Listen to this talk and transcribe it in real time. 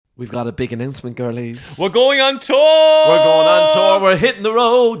We've got a big announcement, girlies. We're going on tour. We're going on tour. We're hitting the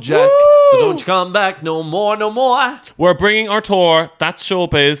road, Jack. Woo! So don't you come back no more, no more. We're bringing our tour. That's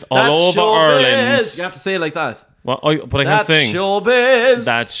showbiz all over Ireland. You have to say it like that. But I can't sing. That's showbiz.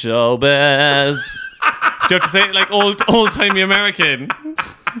 That's showbiz. Do you have to say it like old-timey American?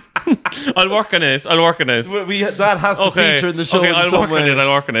 I'll work on it. That has to feature in the show. Okay, I'll work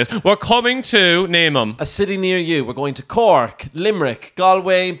on it. We're coming to, name them. A city near you. We're going to Cork, Limerick,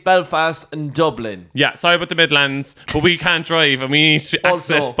 Galway, Belfast and Dublin. Yeah, sorry about the Midlands, but we can't drive and we need to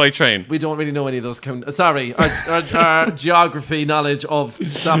access by train. We don't really know any of those. Sorry, our geography knowledge of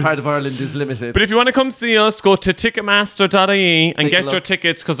that part of Ireland is limited. But if you want to come see us, go to ticketmaster.ie and get your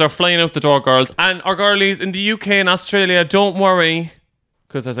tickets because they're flying out the door, girls. And our girlies in the UK and Australia, don't worry,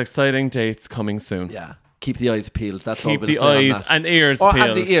 because there's exciting dates coming soon. Yeah. Keep the eyes peeled. That's all. Keep the eyes and ears peeled.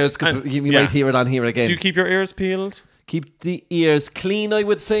 And the ears, because you might hear it on here again. Do you keep your ears peeled? Keep the ears clean, I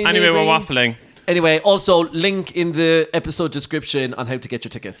would say. Anyway, maybe. we're waffling. Anyway, also link in the episode description on how to get your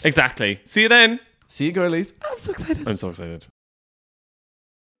tickets. Exactly. See you then. See you, girlies. I'm so excited.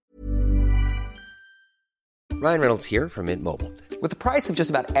 Ryan Reynolds here from Mint Mobile. With the price of just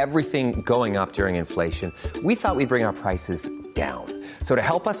about everything going up during inflation, we thought we'd bring our prices down. So to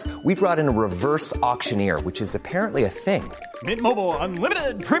help us, we brought in a reverse auctioneer, which is apparently a thing. Mint Mobile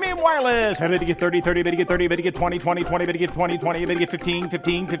Unlimited Premium Wireless. How to get 30, 30, bit to get 30, bit to get 20, 20, 20, bit to get 20, 20, bit to get 15,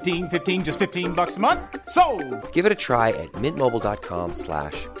 15, 15, 15, just $15 a month? Sold! Give it a try at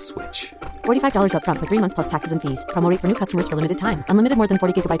mintmobile.com/switch. $45 up front for 3 months plus taxes and fees. Promo rate for new customers for limited time. Unlimited more than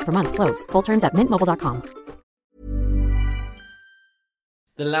 40 gigabytes per month. Slows full terms at mintmobile.com.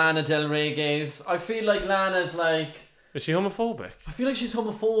 The Lana Del Rey gays. I feel like Lana's like... Is she homophobic? I feel like she's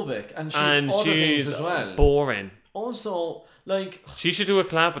homophobic and she's other things as well. Boring. Also, like... She should do a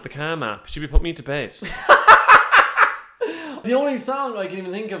collab with the Calm app. She would put me to bed. The only song I can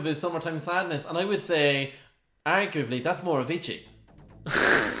even think of is Summertime Sadness, and I would say, arguably, that's more Avicii.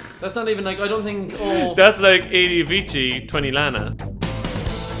 That's not even like, I don't think, That's like 80 Avicii, 20 Lana.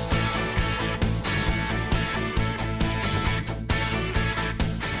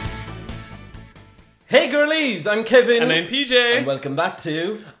 Hey girlies, I'm Kevin. And I'm PJ. And welcome back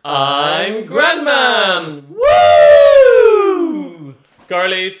to I'm Grandmam. Woo!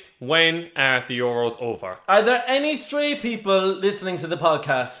 Girlies, when are the Euros over? Are there any straight people listening to the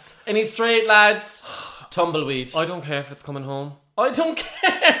podcast? Any straight lads? Tumbleweed. I don't care if it's coming home. I don't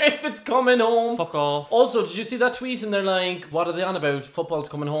care if it's coming home. Fuck off. Also, did you see that tweet and they're like, what are they on about? Football's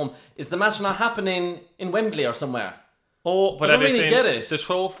coming home. Is the match not happening in Wembley or somewhere? Oh, but I don't really get it. The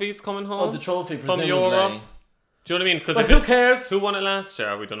trophy's coming home? Oh, the trophy, from presumably. Europe. Do you know what I mean? But who cares? Who won it last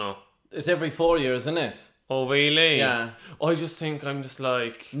year? We don't know. It's every 4 years, isn't it? Oh, really? Yeah. I just think I'm just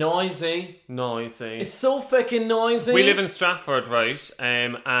like... Noisy. It's so fucking noisy. We live in Stratford, right?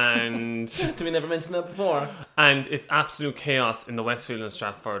 And... Did we never mention that before? And it's absolute chaos in the Westfield and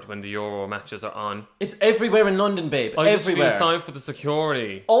Stratford when the Euro matches are on. It's everywhere in London, babe. I everywhere. just feel sorry for the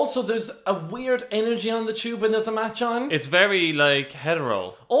security. Also, there's a weird energy on the tube when there's a match on. It's very, like,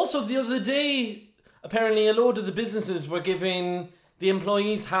 hetero. Also, the other day, apparently a load of the businesses were giving the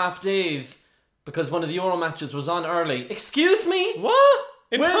employees half days because one of the Euro matches was on early. Excuse me? What?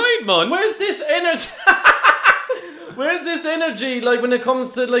 Pride Month? Where's this energy? Where's this energy, like, when it comes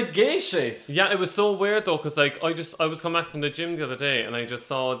to, like, gay shit? Yeah, it was so weird, though, because, like, I was coming back from the gym the other day, and I just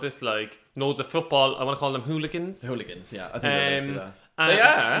saw this, like, loads of football, I want to call them hooligans. Hooligans, yeah. I think they're to that. And they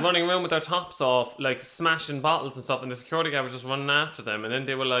are. running around with their tops off, like, smashing bottles and stuff, and the security guy was just running after them, and then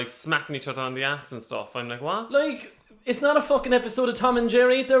they were, like, smacking each other on the ass and stuff. I'm like, what? Like, it's not a fucking episode of Tom and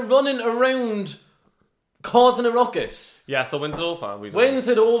Jerry. They're running around causing a ruckus. Yeah, so when's it over? When's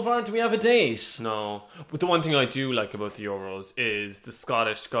it over? Do we have a date? No. But the one thing I do like about the Euros is the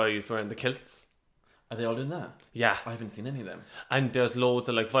Scottish guys wearing the kilts. Are they all doing that? Yeah. I haven't seen any of them. And there's loads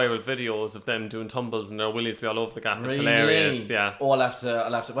of, like, viral videos of them doing tumbles and their willies be all over the gaff. It's Really? hilarious, yeah. Oh, I'll have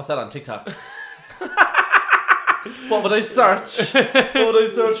to. What's that on TikTok? What would I search? What would I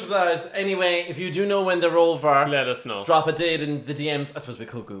search for that? Anyway, if you do know when they're over, let us know. Drop a date in the DMs. I suppose we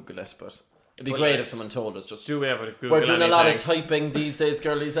could Google it, but it'd be great if someone told us. Just do we ever Google We're doing anything? a lot of typing these days,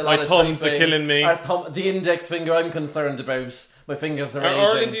 girlies. A lot My of thumbs typing. are killing me. The index finger I'm concerned about. My fingers are Are aging.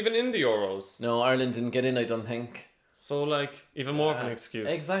 Ireland even in the Euros? No, Ireland didn't get in, I don't think. So, like, even more of an excuse.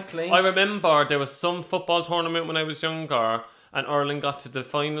 Exactly. I remember there was some football tournament when I was younger and Ireland got to the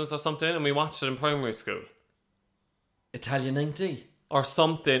finals or something and we watched it in primary school. Italia 90. or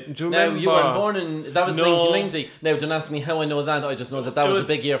something. Do you Now, remember? you weren't born in... That was No. 1990. Now, don't ask me how I know that. I just know that It was a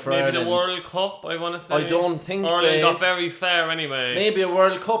big year for maybe Ireland. the World Cup, I want to say. I don't think, Ireland babe. got very fair anyway. Maybe a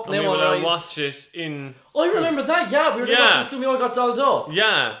World Cup. And we Now, would alright. watch it in... I remember that, yeah. We were Yeah. watching school, we all got dolled up.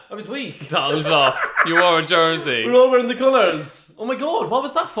 Yeah. I was weak. Dolled up. You wore a jersey. We were all wearing the colours. Oh my god, what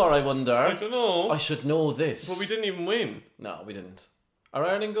was that for, I wonder? I don't know. I should know this. But we didn't even win. No, we didn't. Are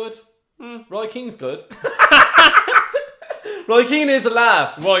Ireland good? Roy Keane's good. Roy Keane is a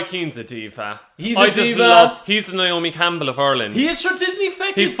laugh. Roy Keane's a diva. He's I a just diva. love. He's the Naomi Campbell of Ireland. He sure didn't he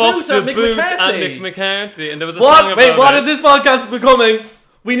fake He his fucked boots the at Mick boot at McCarthy. Mick McCarthy, and there was a song What? about Wait, what it. is this podcast becoming?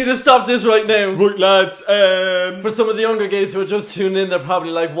 We need to stop this right now. Right, lads. For some of the younger gays who are just tuning in, they're probably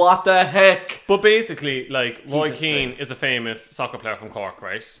like, what the heck? But basically, like, Roy Jesus Keane Christ. is a famous soccer player from Cork,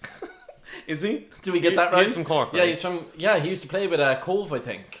 right? Is he? Do we get that He's right? from Cork, Yeah, right? he's from... Yeah, he used to play with Cove, I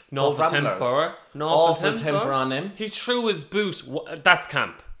think. North Cove of Ramblers. temper. Awful temper on him. He threw his boot. That's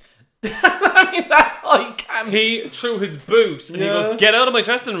camp. I mean, that's high camp. He threw his boot and he Yeah. goes, "Get out of my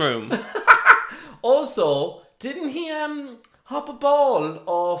dressing room." Also, didn't he hop a ball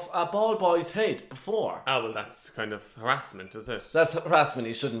off a ball boy's head before? Ah, well, that's kind of harassment, is it? That's harassment.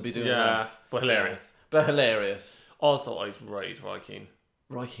 He shouldn't be doing Yeah, that. but hilarious. But hilarious. Also, I'd ride Roy Keane.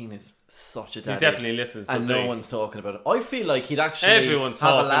 Roy Keane is such a He daddy. definitely listens to And no one's talking about it. I feel like he'd actually Everyone's have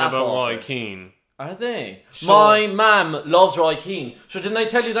a talking laugh about off Roy it. Keane. Are they? Sure. My mum loves Roy Keane. Sure, didn't I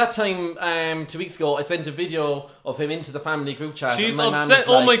tell you that time 2 weeks ago I sent a video of him into the family group chat? She's and my mum upset. was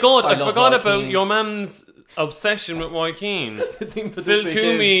like, Oh my god, I love forgot Roy about Keane. your mum's obsession with Roy Keane. The thing for Phil this week is-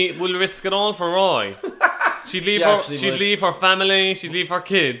 Toomey will risk it all for Roy. She'd leave She her. actually She'd would. leave her family. She'd leave her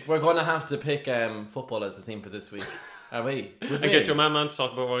kids. We're going to have to pick football as the theme for this week. Are we? And get your mum on to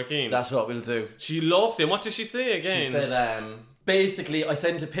talk about Roy Keane. That's what we'll do. She loved him. What did she say again? She said, basically, I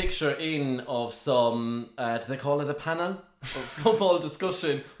sent a picture in of some, do they call it a panel? Of football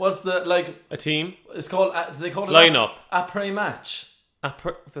discussion. What's the, like, a team. it's called, do they call it Line-up. après-match?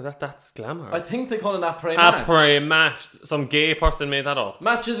 That's glamour. I think they call it après-match. Après-match. Some gay person made that up.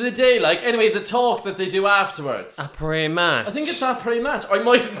 Match of the day, like, anyway, the talk that they do afterwards. Après-match. I think it's après-match. I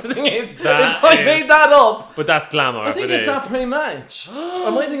might, the thing is, That if I is- made that up, But that's glamour. I think if it it's is. après-match. Or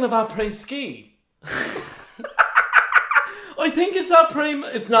am I thinking of après-ski? I think it's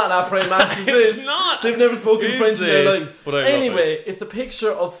it's not an après-match, is It's it? not. They've never spoken Is French in their it? lives. But I love anyway, it. it's a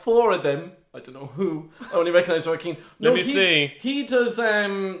picture of 4 of them. I don't know who. I only recognise Roy Keane. Let me see. He does,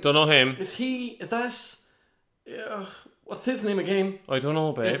 Don't know him. is that, what's his name again? I don't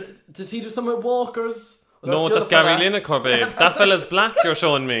know, babe. Does he do something with walkers? Well, No, the that's other Gary fella. Lineker, babe. That fella's black you're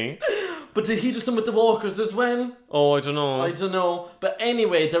showing me. But did he do something with the walkers as well? Oh, I don't know. I don't know. But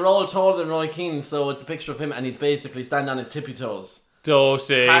anyway, they're all taller than Roy Keane, so it's a picture of him and he's basically standing on his tippy toes.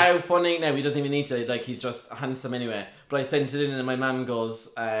 Doty. How funny. Now, he doesn't even need to, like, he's just handsome anyway. But I sent it in and my mum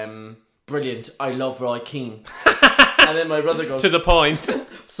goes, brilliant, I love Roy Keane. And then my brother goes, To the point.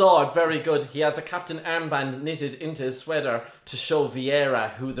 saw it, very good. He has a captain armband knitted into his sweater to show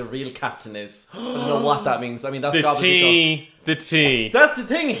Vieira who the real captain is. I don't know what that means. I mean, that's The gobbledygook. T. The T. That's the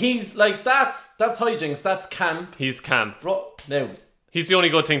thing. He's like, that's hijinks. That's camp. He's camp. No. He's the only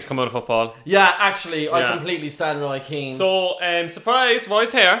good thing to come out of football. Yeah, actually, I Yeah. completely stand Roy Keane. So, surprise,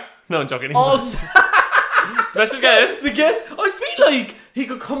 Roy's here. No, I'm joking. He's also, special guest. the guess, I feel like he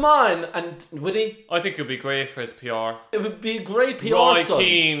could come on and, would he? I think it would be great for his PR. It would be a great PR Roy stunt.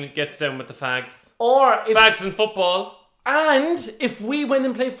 Keane gets down with the fags. Or if, Fags in football. and if we went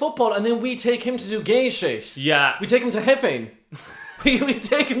and played football and then we take him to do gay shit. Yeah. We take him to heaven. we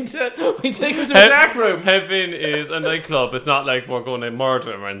take him to a dark room. Heaven is a nightclub. It's not like we're going to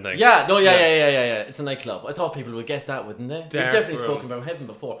murder him or anything. Yeah, no, yeah. It's a nightclub. I thought people would get that, wouldn't they? We've Dark definitely room. spoken about heaven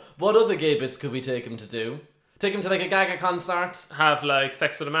before. What other gay bits could we take him to do? Take him to like a Gaga concert? Have like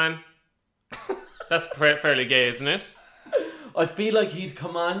sex with a man. That's fairly gay, isn't it? I feel like he'd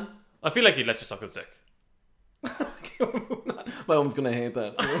come on. I feel like he'd let you suck his dick. My mom's gonna hate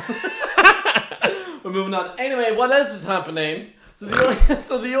that. We're moving on. Anyway, what else is happening? So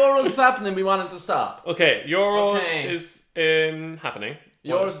the Euros is happening. We wanted to stop. Okay, Euros Okay. is happening.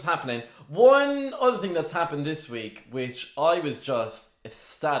 Euros is happening. One other thing that's happened this week, which I was just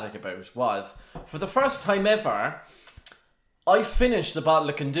ecstatic about, was for the first time ever, I finished a bottle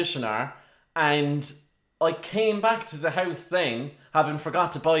of conditioner and I came back to the house then, having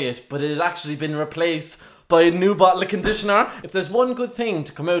forgot to buy it, but it had actually been replaced by a new bottle of conditioner. If there's one good thing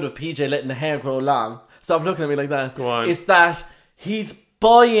to come out of PJ letting the hair grow long, stop looking at me like that. Go on. It's that he's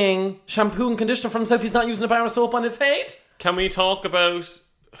buying shampoo and conditioner for himself. He's not using a bar of soap on his head. Can we talk about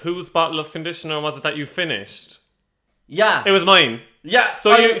whose bottle of conditioner was it that you finished? Yeah. It was mine. Yeah.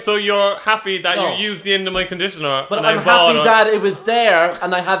 So you're happy that No. you used the end of my conditioner, But and I'm I bought happy it. that it was there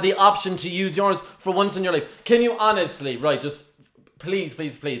and I had the option to use yours for once in your life. Can you honestly, right, just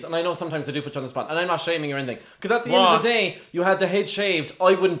please, and I know sometimes I do put you on the spot, and I'm not shaming or anything, because at the end of the day, you had the head shaved.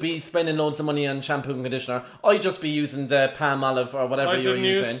 I wouldn't be spending loads of money on shampoo and conditioner. I'd just be using the palm olive or whatever you were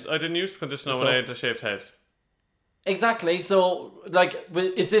using. I didn't use conditioner when I had a shaved head. Exactly, so, like,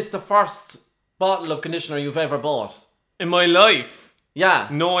 is this the first bottle of conditioner you've ever bought? In my life? Yeah.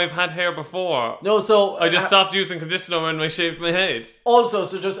 No, I've had hair before. No, so... I just stopped using conditioner when I shaved my head. Also,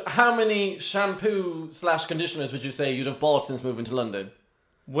 so just how many shampoo/conditioners would you say you'd have bought since moving to London?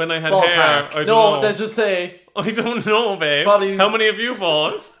 When I had Ballpark. hair, I don't No, know. let's just say... I don't know, babe. Probably- How many have you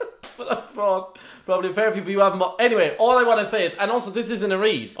bought? But I bought probably a fair few people you haven't bought. Anyway, all I want to say is... And also, this isn't a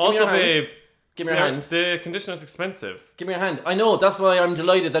read. Give me Also, your hand. babe, Give me your hand. the conditioner's expensive. Give me your hand. I know, that's why I'm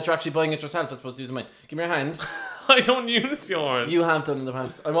delighted that you're actually buying it yourself as opposed to using mine. Give me your hand. I don't use yours. You have done in the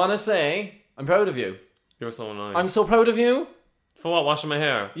past. I want to say, I'm proud of you. You're so nice. I'm so proud of you. For what? Washing my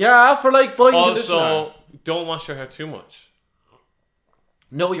hair? Yeah, for like buying conditioner. Also, don't wash your hair too much.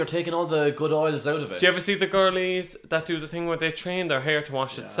 No, you're taking all the good oils out of it. Do you ever see the girlies that do the thing where they train their hair to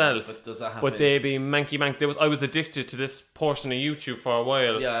wash itself? But does that happen? But they be manky. I was addicted to this portion of YouTube for a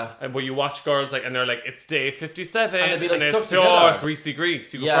while. Yeah. And where you watch girls and they're like, it's day 57 And they'd be, like, it's stuck pure together. greasy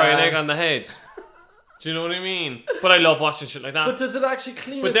grease. You can Yeah. fry an egg on the head. Do you know what I mean? But I love watching shit like that. But does it actually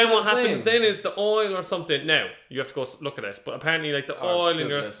clean But then what itself happens in? then is the oil or something. Now, you have to go look at it. But apparently, like, the Oh, oil in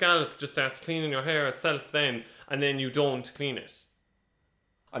your goodness. scalp just starts cleaning your hair itself then. And then you don't clean it.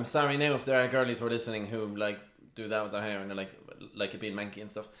 I'm sorry now if there are girlies who are listening who like do that with their hair and they're like it being manky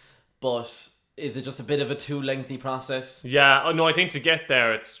and stuff. But is it just a bit of a too lengthy process? Yeah. Oh, no, I think to get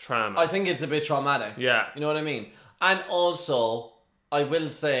there, it's trauma. I think it's a bit traumatic. Yeah. You know what I mean? And also, I will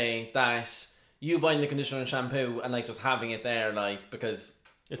say that you buying the conditioner and shampoo and like just having it there, like, because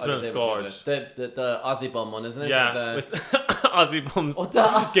It I was smells able to gorge. use it. The Aussie bum one, isn't it? Yeah. The- With Aussie Bums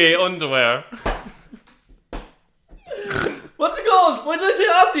the- gay underwear. What's it called? Why did I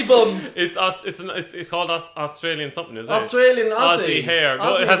say Aussie bums? It's called Australian something, isn't it? Australian Aussie hair.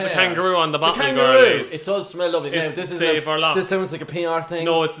 Aussie it has the hair. kangaroo on the The bottom. kangaroo. Girlies. It does smell lovely. Now, It's this is save our lots. This sounds like a PR thing.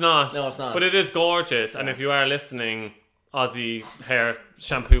 No, it's not. No, it's not. But it is gorgeous. And if you are listening, Aussie hair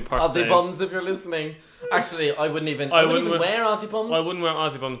shampoo person. Aussie bums, if you're listening. Actually, I wouldn't even wear Aussie bums. I wouldn't wear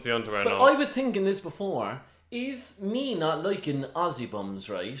Aussie Bums the underwear, But no. I was thinking this before. Is me not liking Aussie bums,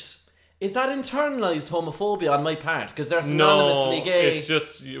 right? Is that internalised homophobia on my part? Because they're synonymously No, gay. it's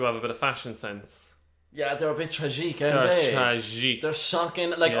just you have a bit of fashion sense. Yeah, they're a bit tragique, They're aren't they? tragique. They're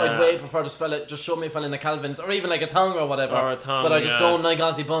shocking. Like, Yeah. I'd way prefer just show me a fella in a Calvin's or even like a thong or whatever. Or a thong, but I just yeah. don't like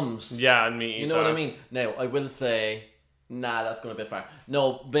Aussie bums. Yeah, and me either. You know what I mean? Now, I will say, nah, that's going a bit far.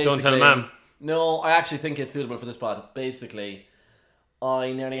 No, basically... Don't tell Ma'am. No, I actually think it's suitable for this pod. Basically,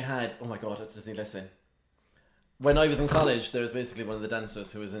 I nearly had... Oh my God, does he listen? When I was in college, there was basically one of the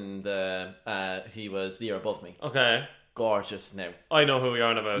dancers who was in the... he was the year above me. Okay. Gorgeous now. I know who you're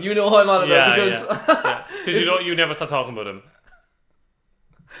on about. You know who I'm on about because... Because you never stop talking about him.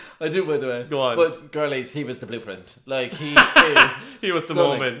 I do, by the way. Go on. But girlies, he was the blueprint. Like, he is... He was the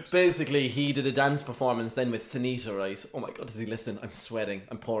stunning. moment. Basically, he did a dance performance then with Sunita, right? Oh my God, does he listen? I'm sweating.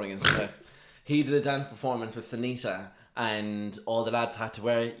 I'm pouring in sweat. He did a dance performance with Sunita and all the lads had to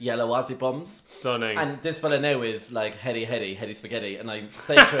wear yellow Aussie bums. Stunning. And this fella now is like heady spaghetti. And I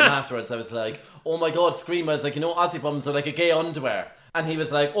said to him afterwards, I was like, oh my God, scream. I was like, you know, Aussie bums are like a gay underwear. And he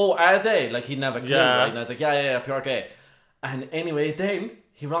was like, oh, are they? Like, he'd never clue, Yeah. right? And I was like, yeah, pure gay. And anyway, then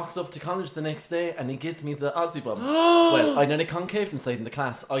he rocks up to college the next day and he gives me the Aussie bums. Well, I nearly concaved inside in the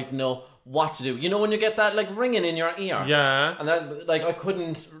class. I didn't know what to do. You know when you get that like ringing in your ear? Yeah. And that, like, I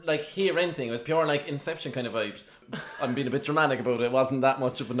couldn't like hear anything. It was pure like Inception kind of vibes. I'm being a bit dramatic about it. It wasn't that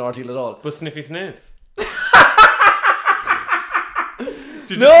much of an ordeal at all. But sniffy sniff.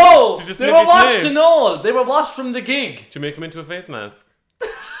 No! Did you They sniffy were washed sniff? and all. They were washed from the gig. Did you make him into a face mask? Do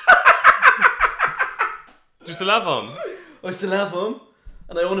you still have them? I still have them.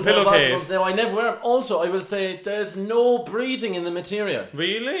 And I own a pair of Pillowcase. Aussie bums now. I never wear them. Also, I will say there's no breathing in the material.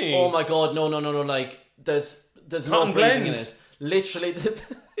 Really? Oh my God, no. Like, there's no Cotton breathing in blend. it. Literally,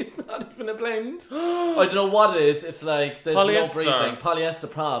 it's not even a blend. I don't know what it is. It's like, there's Polyester. no breathing. Polyester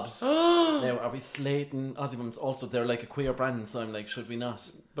probs. Now, are we slating Aussie bums? Also, they're like a queer brand, so I'm like, should we not?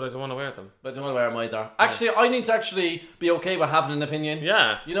 But I don't want to wear them. But I don't want to wear them either. Actually, I need to actually be okay with having an opinion.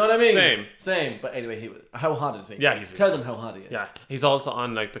 Yeah. You know what I mean? Same. But anyway, how hot is he? Yeah, he's Tell really them how hot he is. Yeah. He's also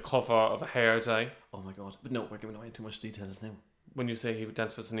on like the cover of a hair dye. Oh my God. But no, we're giving away too much details now. When you say he would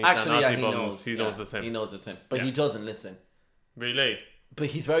dance for Sunita Actually, and yeah, Aussie he Bums, knows. he knows it's him. He knows it's him. But Yeah. he doesn't listen. Really? But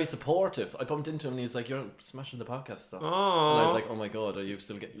he's very supportive. I bumped into him and he's like, "You're smashing the podcast stuff." Oh. And I was like, "Oh my god, are you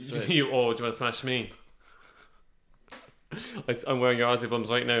still getting straight?" Do you want to smash me? I'm wearing your Aussie bums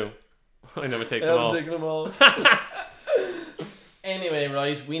right now. I never take them off. I'm taking them off. Anyway,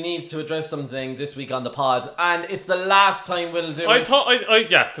 right, we need to address something this week on the pod, and it's the last time we'll do it.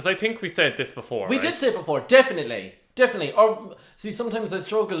 Because I think we said this before. We did say it before, definitely. Or, see, sometimes I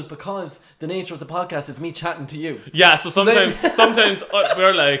struggle because the nature of the podcast is me chatting to you. Yeah, so sometimes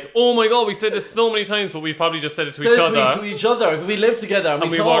we're like, oh my god, we said this so many times, but we probably just said it to each other. We live together and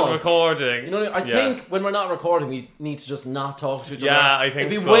we talk. weren't recording. You know, I think when we're not recording, we need to just not talk to each other. Yeah, I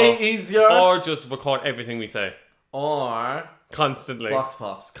think it'd be so. way easier. Or just record everything we say. Or constantly. Vox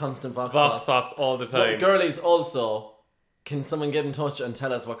Pops. Constant Vox Pops. Vox Pops all the time. But girlies, also, can someone get in touch and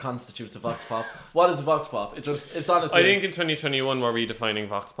tell us what constitutes a Vox Pop? What is a Vox Pop? It's honestly... I think in 2021 we're redefining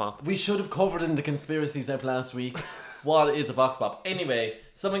Vox Pop. We should have covered in the conspiracies up last week. What is a Vox Pop? Anyway,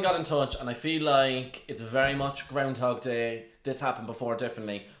 someone got in touch and I feel like it's very much Groundhog Day. This happened before,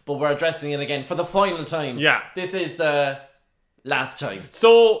 definitely. But we're addressing it again for the final time. Yeah. This is the last time.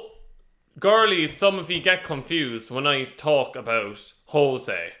 So, girlies, some of you get confused when I talk about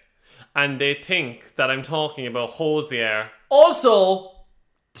Jose. And they think that I'm talking about Hosier. Also,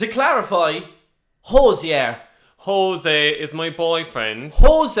 to clarify, Hosier. Jose is my boyfriend.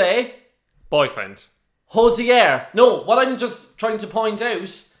 Boyfriend. Hosier. No, what I'm just trying to point out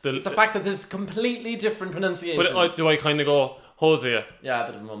is the fact that there's completely different pronunciations. But do I kind of go Hosier? Yeah, a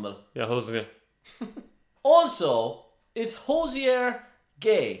bit of a mumble. Yeah, Hosier. Also, is Hosier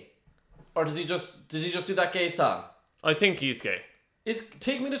gay? Or did he just do that gay song? I think he's gay. Is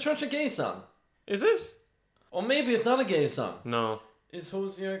Take Me to Church a gay song? Is it? Or maybe it's not a gay song. No. Is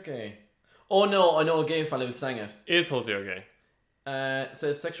Hosier gay? Oh no, I know a gay fellow who sang it. Is Hosier gay?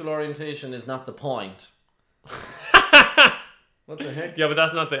 Says sexual orientation is not the point. What the heck? Yeah, but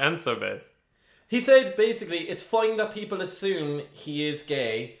that's not the answer, babe. He said basically it's fine that people assume he is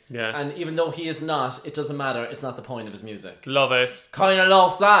gay. Yeah. And even though he is not, it doesn't matter. It's not the point of his music. Love it. Kind of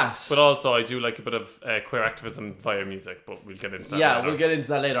love that. But also, I do like a bit of queer activism via music, but we'll get into that later. Yeah, we'll get into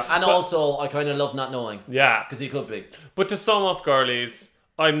that later. And also, I kind of love not knowing. Yeah. Because he could be. But to sum up, girlies,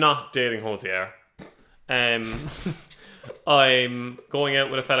 I'm not dating Hosier. I'm going out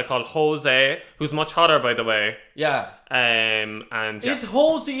with a fella called Jose, who's much hotter, by the way. Yeah. And yeah. Is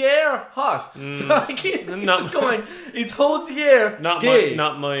Hosier hot? So I keep just going. Is Hosier gay?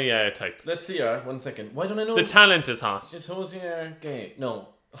 Not my type. Let's see her. 1 second. Why don't I know? The talent is hot. Is Hosier gay? No,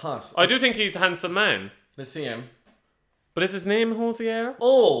 hot. I do think he's a handsome man. Let's see him. But is his name Hosier?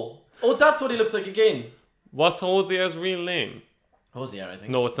 Oh, that's what he looks like again. What's Hosier's real name? Hosier, I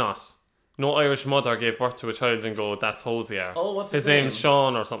think. No, it's not. No Irish mother gave birth to a child and go, that's Hosier. Oh, what's his name? name's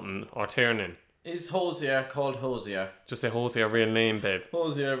Sean or something, or Tiernan. Is Hosier called Hosier? Just say Hosier, real name, babe.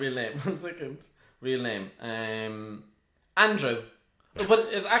 Hosier, real name. 1 second. Real name. Andrew. But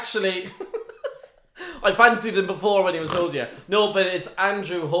it's actually... I fancied him before when he was Hosier. No, but it's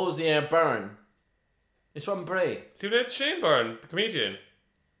Andrew Hosier Byrne. He's from Bray. Is he related to Shane Byrne, the comedian?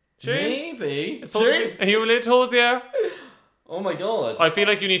 Shane? Maybe. Shane? Are you related to Hosier? Oh my god. I feel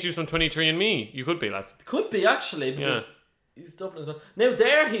like you need to do some 23andMe. You could be like. Could be actually, because he's Dublin as well. Now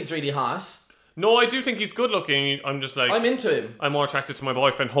there he's really hot. No, I do think he's good looking. I'm just like... I'm into him. I'm more attracted to my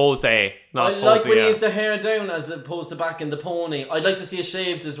boyfriend Jose, not I like Hosier. when he has the hair down as opposed to back in the pony. I'd like to see it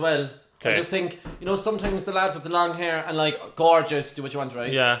shaved as well. Okay. I just think, sometimes the lads with the long hair and like gorgeous, do what you want,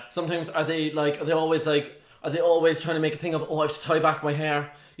 right? Yeah. Sometimes are they always trying to make a thing of, I have to tie back my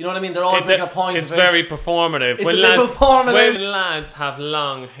hair? You know what I mean? They're always making a point of it. It's very performative. It's performative. When lads have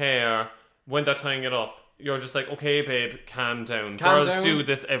long hair, when they're tying it up, you're just like, okay, babe, calm down. Girls do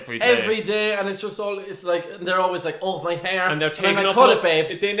this every day. Every day, and it's just all, it's like, they're always like, oh, my hair. And they're taking and up... cut it,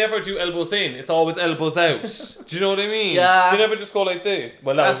 babe. They never do elbows in. It's always elbows out. Do you know what I mean? Yeah. They never just go like this.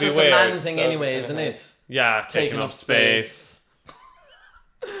 Well, that's would be just weird. a man thing anyway, isn't it? Yeah, taking up space.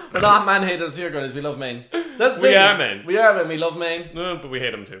 We're not man haters here, guys. We love men. We are men. We are men. We love men. No, but we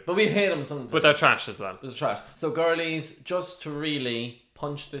hate them too. But we hate them sometimes. But they're trash as well. They're trash. So, girlies, just to really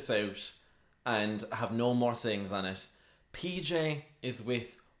punch this out and have no more sayings on it, PJ is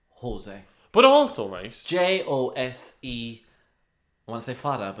with Jose. But also, right? Jose. I want to say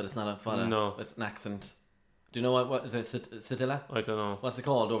fada, but it's not a fada. No. It's an accent. Do you know what is it? Cedilla? I don't know. What's it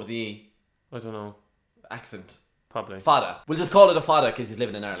called over the E? I don't know. Accent. Probably. Fada. We'll just call it a fada because he's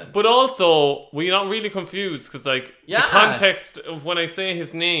living in Ireland. But also, we're not really confused because, like, Yeah. the context of when I say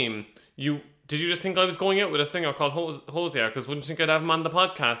his name, did you just think I was going out with a singer called Hosier? Because wouldn't you think I'd have him on the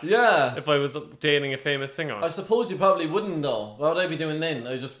podcast? Yeah. If I was dating a famous singer. I suppose you probably wouldn't, though. What would I be doing then?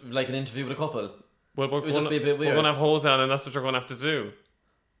 I just like an interview with a couple. Well, It would just be a bit we're weird. going to have Jose on, and that's what you're going to have to do.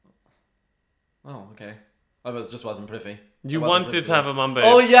 Oh, okay. Just wasn't privy. You wanted to have him on, babe.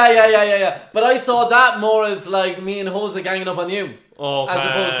 Oh, yeah. But I saw that more as like me and Jose ganging up on you. Okay. As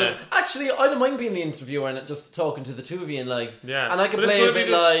opposed to... Actually, I don't mind being the interviewer and just talking to the two of you and like... Yeah. And I could But it's play a gonna be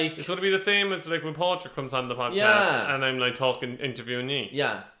bit like... It's going to be the same as like when Patrick comes on the podcast Yeah. and I'm like interviewing you.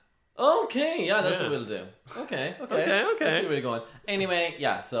 Yeah. Okay, yeah, that's Yeah. what we'll do. Okay. Okay. Let's see where you're going. Anyway,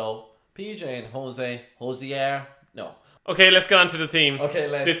 yeah, so PJ and Josier, no. Okay, let's get on to the theme. Okay,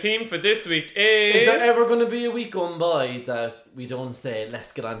 let's. The theme for this week is... Is there ever going to be a week gone by that we don't say,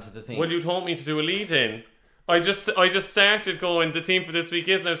 let's get on to the theme? Well, you told me to do a lead-in. I just started going, the theme for this week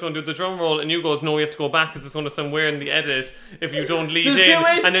is, and I was going to do the drum roll, and you goes, no, you have to go back because it's going to sound weird in the edit if you don't lead Just in. do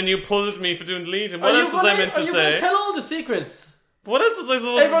it. And then you pulled me for doing the lead-in. What else was I meant to Are you going to say? tell all the secrets? What else was I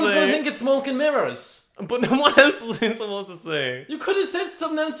supposed Everyone's to going to say? think it's smoke and mirrors. But what else was I supposed to say? You could have said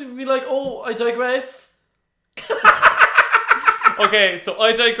something else. You'd be like, oh, I digress. Okay, so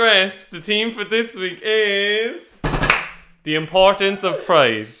I digress. The theme for this week is the importance of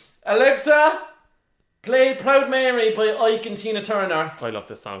pride. Alexa, play Proud Mary by Ike and Tina Turner. I love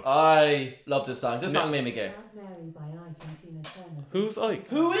this song. I love this song. This song made me gay. Mary by Ike and Tina Turner. Who's Ike?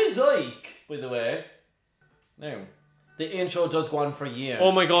 Who is Ike, by the way? No. The intro does go on for years.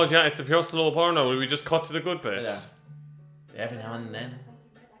 Oh my god, yeah, it's a pure slow porno. Will we just cut to the good bit? Yeah. Every now and then.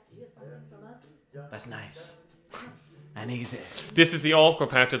 That's nice. And easy. This is the awkward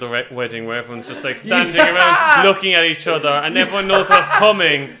part of the wedding where everyone's just like standing around looking at each other and everyone knows what's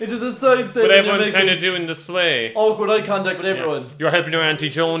coming, It's just a side step. but everyone's kind of doing the sway. awkward eye contact with everyone. You're helping your Auntie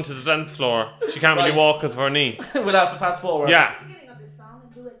Joan to the dance floor. She can't really Right. walk because of her knee. We'll have to fast forward. Yeah. Beginning of the song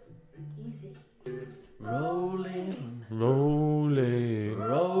and do it easy. Rolling, Rolling,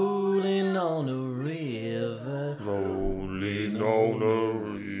 rolling on a river. rolling on a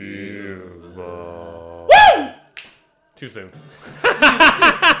river. Too soon.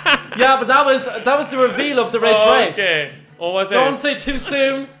 Yeah, but that was the reveal of the red dress. Okay. Oh, what's Don't it? say too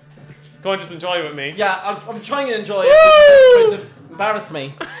soon. Go on, just enjoy it with me. Yeah, I'm trying to enjoy it. Trying to embarrass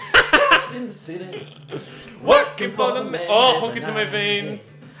me. In the city, Working for the man. Oh, hunky to my night.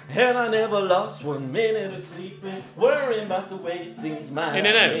 veins. And I never lost 1 minute of sleeping, worrying about the way things might In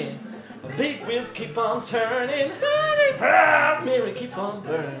and out. be. Big wheels keep on turning, Proud Mary keep on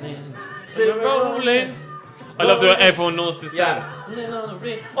burning. Say Rolling. I love that everyone knows this dance. Yeah. Rolling on a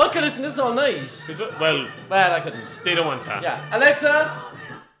ring. I could listen to this all night. Well, But I couldn't. they don't want to. Yeah. Alexa.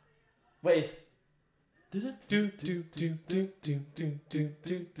 Wait. Do do do do do do do do do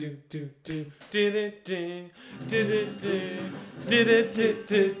do do do did it ding did it ding did it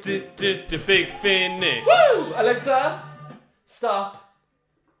did big finish. Woo! Alexa, stop.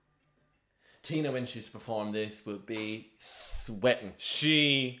 Tina, when she's performed this, will be sweating.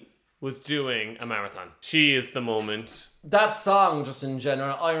 She was doing a marathon. She is the moment. That song, just in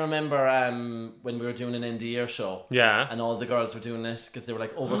general, I remember when we were doing an end of year show. Yeah. And all the girls were doing this because they were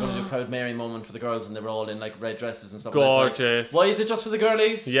like, oh, we're going to do a Proud Mary moment for the girls, and they were all in like red dresses and stuff. And I was like, Gorgeous. why is it just for the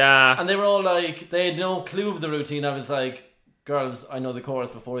girlies? Yeah. And they were all like, they had no clue of the routine. I was like, girls, I know the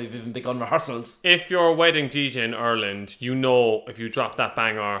chorus before we've even begun rehearsals. If you're a wedding DJ in Ireland, you know if you drop that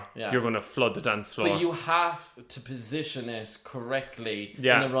banger, Yeah. you're going to flood the dance floor. But you have to position it correctly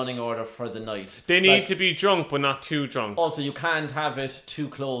Yeah. in the running order for the night. They need Like, to be drunk, but not too drunk. Also, you can't have it too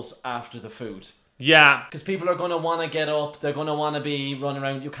close after the food. Yeah. Because people are going to want to get up, they're going to want to be running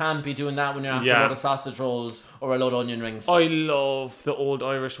around. You can't be doing that when you're after Yeah. a load of sausage rolls or a load of onion rings. I love the old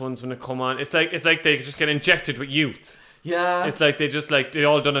Irish ones when they come on. It's like they just get injected with youth. Yeah. It's like they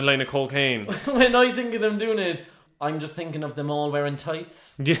all done a line of cocaine. When I think of them doing it, I'm just thinking of them all wearing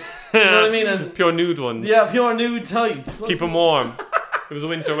tights. Yeah. You know what I mean? And Pure nude ones. yeah, pure nude tights. Keep them warm. It was a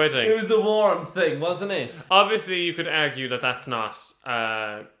winter wedding. It was a warm thing, wasn't it? Obviously, you could argue that that's not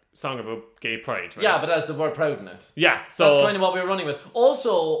a song about gay pride, right? Yeah, but that's the word proud in it. Yeah, so... That's kind of what we were running with.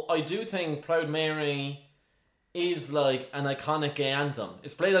 Also, I do think Proud Mary is like an iconic gay anthem.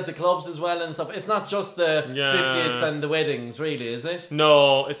 It's played at the clubs as well and stuff. It's not just the Yeah. 50th and the weddings, really, is it?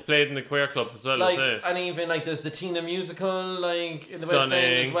 No, it's played in the queer clubs as well, Like, is it? and even like there's the Tina musical, like in the West Stunning.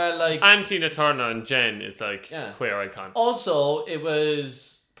 End as well. Like, And Tina Turner and Jen is like Yeah. queer icon. also, it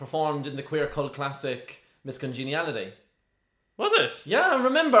was performed in the queer cult classic Miss Congeniality. Was it? Yeah,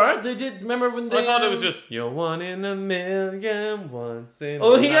 remember they did. Remember when they? I thought it was just you're one in a million, once in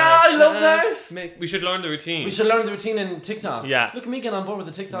Oh, a yeah, I love lifetime. that. We should learn the routine. We should learn the routine in TikTok. Yeah. Look at me getting on board with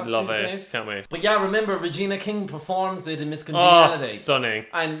the TikTok. Love these it. days. Can't wait. But yeah, remember Regina King performs it in Miss Oh, Congeniality. stunning.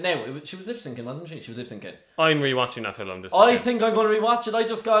 And now, she was lip syncing, wasn't she? She was lip syncing. I'm rewatching that film this I weekend. think I'm going to rewatch it. I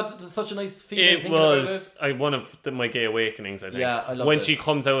just got such a nice feeling It thinking about it. was one of my gay awakenings, I think. Yeah, I loved when it. she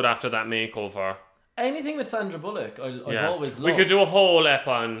comes out after that makeover. Anything with Sandra Bullock, I've Yeah. always loved. We could do a whole ep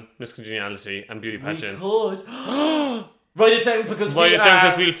on Miss Congeniality and beauty We pageants. could. Write it down because Write it down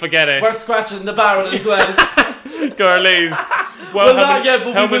because we'll forget it. We're scratching the barrel as well. Girlies. Well, how not many, yet,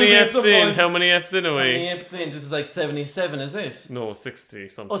 but how we will many get eps some in? more. How many eps in are we? This is like 77, is it? No, 60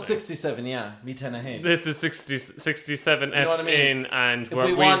 something. Oh, 67, yeah. Me 10 ahead. This is 67 know eps what I mean? in, and If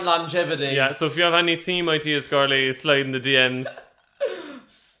we want longevity, yeah. So if you have any theme ideas, girlies, slide in the DMs.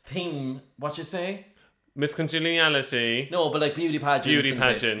 theme, what you say? Miss Congeniality. No, but like beauty pageants. Beauty and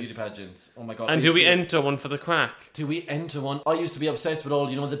pageants. Beauty pageants. Oh my god. And I do used we to- enter one for the crack? Do we enter one? I used to be obsessed with all,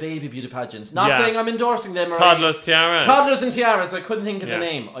 the baby beauty pageants. Not Yeah. saying I'm endorsing them or Toddlers, tiaras. Toddlers and tiaras. I couldn't think of Yeah. the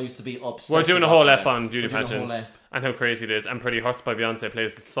name. I used to be obsessed. We're doing with a whole watching ep them. on beauty We're doing a whole pageants ep. and how crazy it is. And Pretty Hurts by Beyonce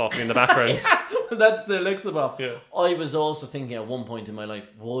plays softly in the background. That's the Lixabop. Yeah. I was also thinking at one point in my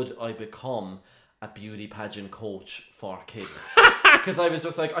life, would I become a beauty pageant coach for kids? Because I was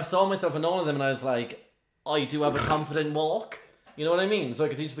just like, I saw myself in all of them and I was like, I do have a confident walk. You know what I mean? So I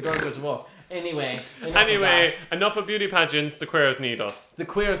could teach the girls how to walk. Anyway, Enough of beauty pageants. The queers need us. the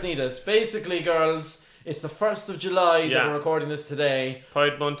queers need us. Basically, girls, it's the 1st of July that Yeah. we're recording this today.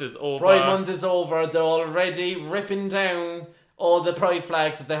 Pride Month is over. Pride Month is over. They're already ripping down all the pride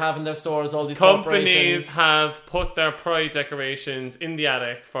flags that they have in their stores, all these Companies corporations. have put their pride decorations in the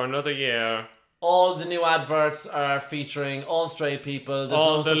attic for another year. All the new adverts are featuring all straight people. There's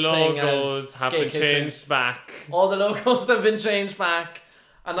All no the such thing logos as have gay been kisses. changed back. All the logos have been changed back.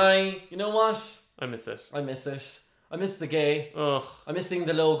 And you know what? I miss it. I miss it. I miss the gay. Ugh. I miss seeing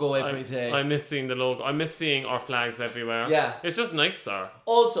the logo every day. I miss seeing the logo. I miss seeing our flags everywhere. Yeah. It's just nicer.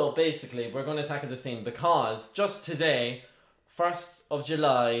 Also, basically, we're going to tackle the scene because just today, 1st of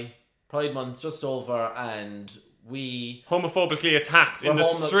July, Pride Month just over, and we... Homophobically attacked in We're the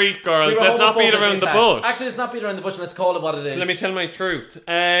homo- street, girls. we were Let's not beat homophobically around the attacked. bush. Actually, let's not beat around the bush and let's call it what it is. So let me tell my truth.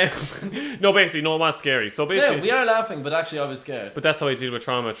 No, basically, no, it was scary. So basically, Yeah, we are laughing, but actually I was scared. but that's how I deal with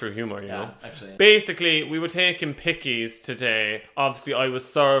trauma through humor, you Yeah, know. actually. Basically, we were taking pickies today. Obviously, I was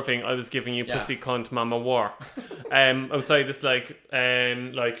serving. I was giving you Yeah. pussy cunt mama work. Outside this like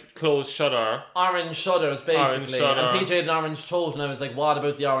closed shutter, Orange shutters, basically. Orange shutter. And PJ had an orange tote, and I was like, what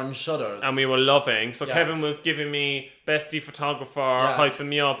about the orange shutters? and we were loving. So Yeah. Kevin was giving me bestie photographer, Yeah. hyping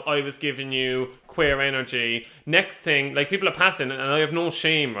me up. I was giving you queer energy. Next thing, like people are passing, and I have no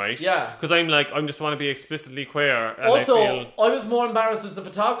shame, right? Yeah. Because I'm just want to be explicitly queer. And Also, I feel I was more embarrassed as the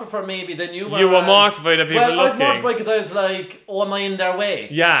photographer, maybe, than you were. You were as- mortified of people Well, I was looking. mortified because I was like, oh, am I in their way?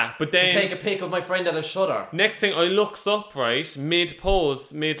 yeah, but To then take a pic of my friend at a shutter. next thing I looks up, right, mid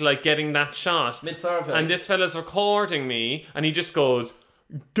pose, mid like getting that shot, Mid-survey. and this fella's recording me, and he just goes,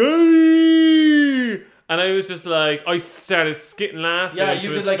 "Gay!" And I was just like, I started skitting laughing. Yeah, into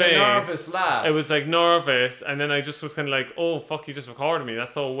you his did, like, a face. nervous laugh. It was like nervous, and then I just was kind of like, oh fuck, he just recorded me.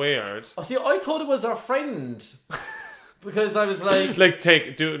 That's so weird. Oh, see, I thought it was our friend. Because I was like... Like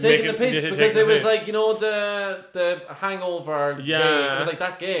taking the piss, because it was like, the hangover Yeah. gay. It was like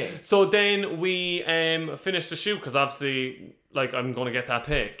that gay. So then we finished the shoot because obviously, like, I'm going to get that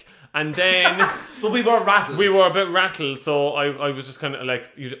pic. And then But we were rattled. we were a bit rattled, so I was just kind of like,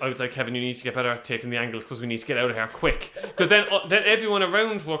 I was like, Kevin, you need to get better at taking the angles because we need to get out of here quick. Because then everyone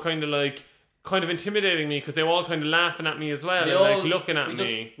around were kind of intimidating me because they were all kind of laughing at me as well, We and all- like looking at we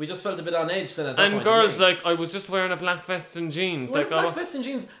me. Just, we just felt a bit on edge then at that And point. girls, didn't we? like, I was just wearing a black vest and jeans. Well, Like, black vest and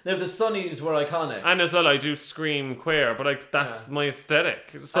jeans. Now the sunnies were iconic. and as well, I do scream queer, but like that's my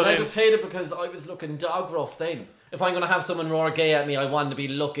aesthetic. So And I then, just hate it because I was looking dog rough then. If I'm going to have someone roar gay at me, I want to be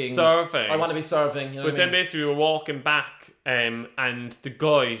looking... Serving. I want to be serving, you know But what then I mean? basically we were walking back, and the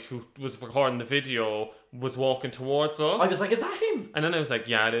guy who was recording the video was walking towards us. I was like, is that him? And then I was like,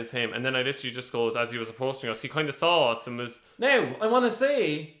 yeah, it is him. And then I literally just goes, as he was approaching us, he kind of saw us and was... Now, I want to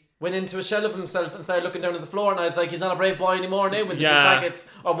say... Went into a shell of himself and started looking down at the floor, and I was like, he's not a brave boy anymore now when the Yeah. two faggots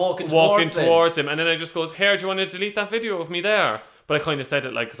are walking towards him. And then I just goes, hey, do you want to delete that video of me there? But I kind of said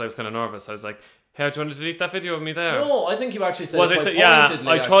it like, because I was kind of nervous. I was like, hey, do you want to delete that video of me there? No, I think you actually said Was it I quite said, yeah,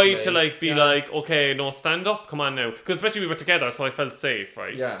 pointedly, I tried actually. to like be Yeah. like, okay, no, stand up, come on now. Because especially we were together, so I felt safe,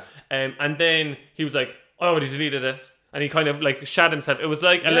 right? Yeah. And then he was like, oh, he deleted it. And he kind of like shat himself. It was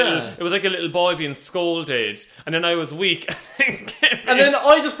like a Yeah. little boy being scolded. And then I was weak. And then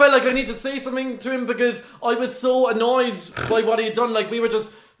I just felt like I need to say something to him because I was so annoyed by what he had done. Like we were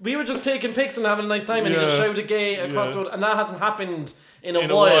just taking pics and having a nice time, and he just Yeah. shouted gay across the road, and that hasn't happened in a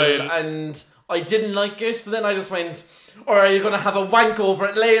In a while. while. And I didn't like it. So then I just went, or are you going to have a wank over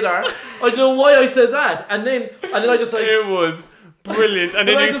it later? I don't know why I said that. And then I just like. it was brilliant. And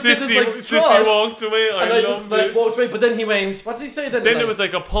then I you just did this, like, Sissy trot, walked away. And I just loved like it. walked away, but then he went. What did he say then? Then Like, there was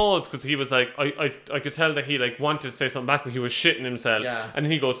like a pause because he was like, I could tell that he like wanted to say something back, but he was shitting himself. Yeah. And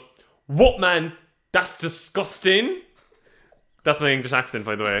he goes, "What man? that's disgusting. That's my English accent,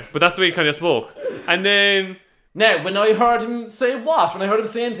 by the way. But that's the way he kind of spoke. And then... Now, when I heard him say what? When I heard him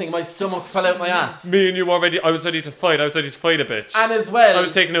say anything, my stomach fell out my ass. Me and you were ready. I was ready to fight. I was ready to fight a bitch. And as well... I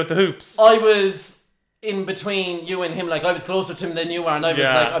was taking out the hoops. I was in between you and him. Like, I was closer to him than you were. And I was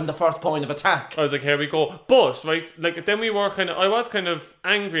like, I'm the first point of attack. I was like, here we go. But, right, like, then we were kind of... I was kind of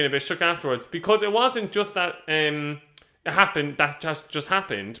angry and a bit shook afterwards. Because it wasn't just that it happened. That just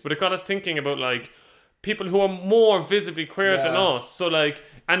happened. But it got us thinking about, like, people who are more visibly queer than us. So, like...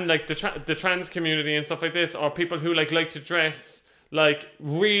 And like the trans community and stuff like this, or people who like to dress like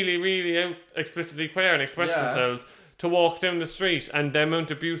really, really out explicitly queer and express themselves to walk down the street, and the amount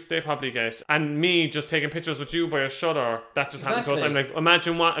of abuse they probably get. And me just taking pictures with you by a shutter, that just happened to us. I'm like,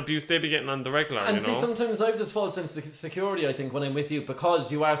 imagine what abuse they'd be getting on the regular. And you see, know? sometimes I have this false sense of security, I think, when I'm with you,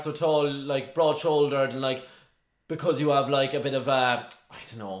 because you are so tall, like broad shouldered, and like because you have like a bit of a, I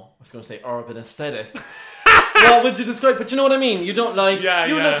don't know, I was going to say urban aesthetic. What would you describe? But you know what I mean? You don't like...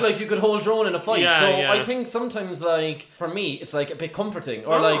 you look like you could hold your own in a fight. I think sometimes, like, for me, it's like a bit comforting.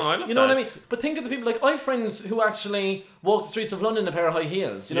 Or you know what I mean? But think of the people, like, I have friends who actually walk the streets of London in a pair of high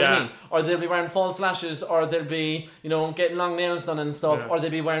heels. You know what I mean? Or they'll be wearing false lashes, or they'll be, you know, getting long nails done and stuff, or they'll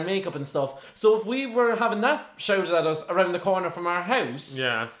be wearing makeup and stuff. So if we were having that shouted at us around the corner from our house,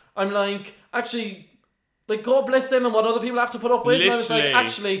 I'm like, actually... Like, God bless them and what other people have to put up with. Literally. And I was like,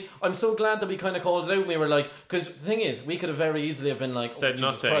 actually, I'm so glad that we kind of called it out. And we were like, because the thing is, we could have very easily have been like, said Jesus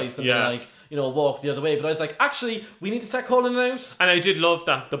nothing. Christ, and been like, you know, walk the other way. But I was like, actually, we need to start calling it out. And I did love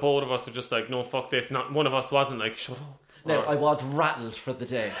that the both of us were just like, no, fuck this. Not one of us wasn't like, shut up. No, I was rattled for the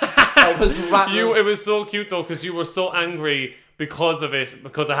day. I was rattled. It was so cute though, because you were so angry because of it,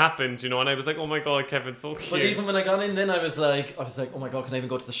 because it happened, you know, and I was like, oh my God, Kevin's so cute. But even when I got in, then I was like, oh my God, can I even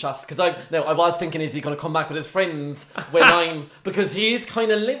go to the shops? Because I was thinking, is he going to come back with his friends when because he's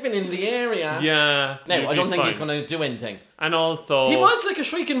kind of living in the area. Yeah. No, I don't think he's going to do anything. And also... He was like a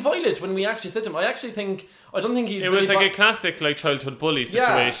shrieking violet when we actually said to him. I don't think he's... It was like a classic like childhood bully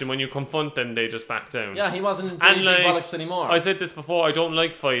situation. When you confront them, they just back down. Yeah, he wasn't really big bollocks anymore. I said this before, I don't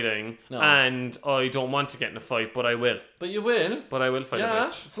like fighting. No. And I don't want to get in a fight, but I will. But you will. But I will fight a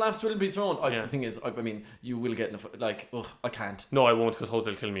bitch. Slaps will be thrown. The thing is, I mean, you will get in a fight. Like, I can't. No, I won't, because Jose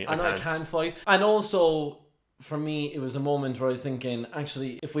will kill me. I can't fight. And also... For me, it was a moment where I was thinking,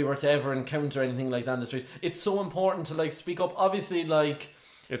 actually, if we were to ever encounter anything like that in the street, it's so important to like speak up. Obviously, like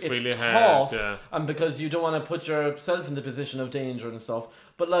it's really tough, hard, and because you don't want to put yourself in the position of danger and stuff.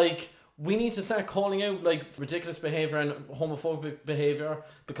 But like, we need to start calling out like ridiculous behaviour and homophobic behaviour,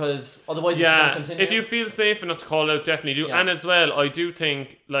 because otherwise it's going to continue. If you feel safe enough to call out, definitely do. And as well, I do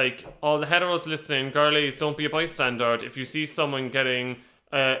think like all the heteros listening, girlies, don't be a bystander. If you see someone getting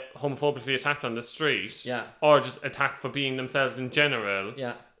homophobically attacked on the street, or just attacked for being themselves in general,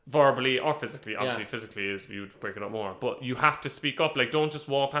 verbally or physically. Obviously, physically is you'd break it up more, but you have to speak up. Like, don't just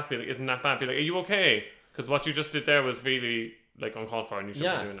walk past me like, isn't that bad? Be like, are you okay? Because what you just did there was really like uncalled for, and you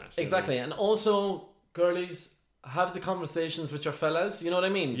shouldn't be doing that. Exactly. And also, girlies, have the conversations with your fellas. You know what I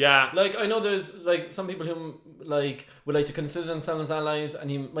mean? Yeah. Like, I know there's like some people who like would like to consider themselves allies, and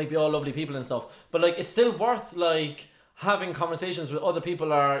you might be all lovely people and stuff, but like it's still worth like having conversations with other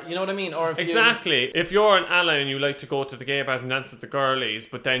people, or you know what I mean? Or if if you're an ally and you like to go to the gay bars and dance with the girlies,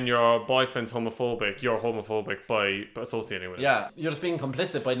 but then your boyfriend's homophobic, you're homophobic by associating with it. Yeah, you're just being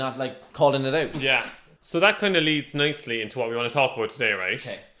complicit by not like calling it out. Yeah. So that kind of leads nicely into what we want to talk about today, right?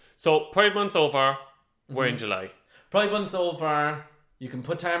 Okay. So Pride Month's over. We're in July. Pride Month's over. You can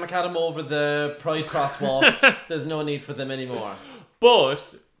put Tarmacadam over the Pride crosswalks. There's no need for them anymore.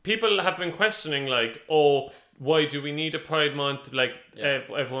 But people have been questioning, like, why do we need a Pride Month? Like,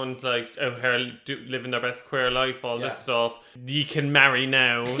 everyone's like out here living their best queer life, all this stuff. You can marry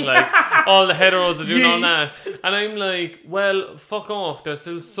now. Like, all the heteros are doing all that. And I'm like, well, fuck off. There's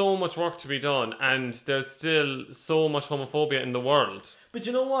still so much work to be done, and there's still so much homophobia in the world. But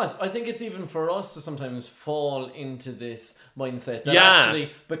you know what? I think it's even for us to sometimes fall into this mindset that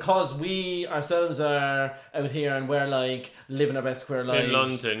actually, because we ourselves are out here and we're like living our best queer lives in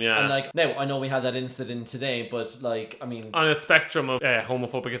London, and like, now I know we had that incident today, but like, I mean, on a spectrum of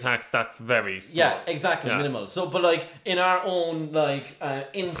homophobic attacks, that's very small. Minimal. So, but like in our own like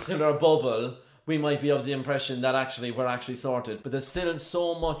insular bubble, we might be of the impression that actually we're actually sorted, but there's still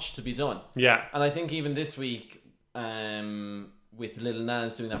so much to be done. Yeah. And I think even this week, with Lil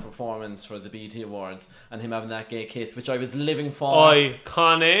Nas doing that performance for the BET Awards and him having that gay kiss, which I was living for.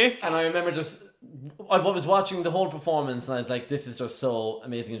 Iconic. And I remember I was watching the whole performance and I was like, this is just so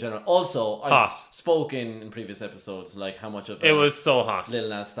amazing in general. Also, I've spoken in previous episodes like how much of it was so hot Lil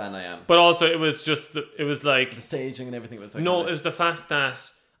Nas stan I am. But also it was like the staging and everything was like... No, it was the fact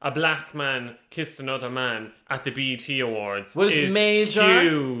that a black man kissed another man at the BET Awards Was is major.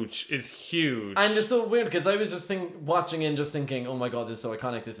 huge. And it's so weird because I was just watching and just thinking, oh my god, this is so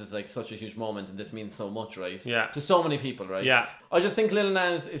iconic. This is like such a huge moment, and this means so much, right? Yeah. To so many people, right? Yeah. I just think Lil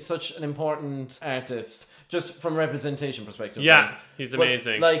Nas is such an important artist, just from a representation perspective. Yeah, right? he's But,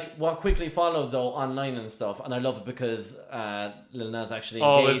 amazing. like what quickly followed though online and stuff, and I love it because Lil Nas actually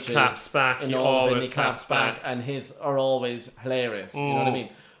Always engages claps back, in he all of it, and always he claps claps back, back. and his are always hilarious. You know what I mean?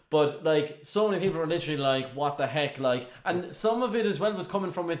 But like so many people are literally like, what the heck, like, and some of it as well was coming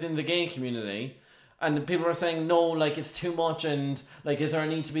from within the gay community. And people were saying, no, like, it's too much, and, like, is there a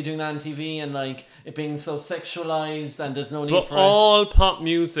need to be doing that on TV, and, like, it being so sexualized, and there's no need But for all pop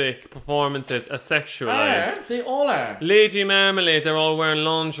music performances are sexualized. They all are. Lady Marmalade, they're all wearing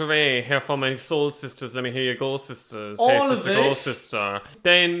lingerie. Here for my soul sisters, let me hear you go, sisters. All hey, of sister, go, it. sister.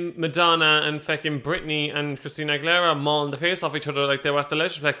 Then Madonna and fucking Britney and Christina Aguilera mauling the face off each other like they were at the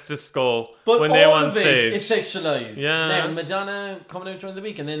Leisureplex disco But when all they were on of stage. it is sexualized. Yeah. Now, Madonna coming out during the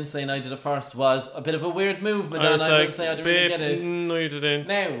week and then saying I did it first was a bit of a weird move, I Madonna. was I like, would say I didn't babe, really get it. no you didn't.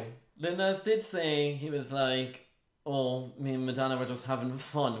 Now, Lil Nas did say, he was like, oh, me and Madonna were just having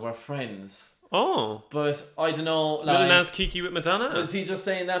fun, we're friends. Oh. But I don't know, Lil like, Nas Kiki with Madonna? was he just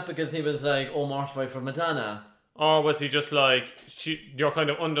saying that because he was like, oh, mortified for Madonna? Or was he just like, you're kind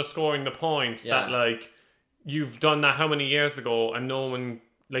of underscoring the point Yeah. that, like, you've done that how many years ago and no one,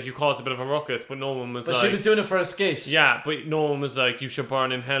 like, you caused a bit of a ruckus, but no one was But like... she was doing it for a skit. Yeah, but no one was like, you should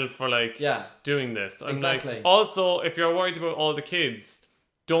burn in hell for, like, Yeah. doing this. I'm Exactly. like, also, if you're worried about all the kids,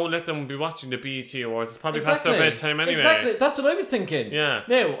 don't let them be watching the BET Awards. It's probably past their bedtime anyway. Exactly, that's what I was thinking. Yeah.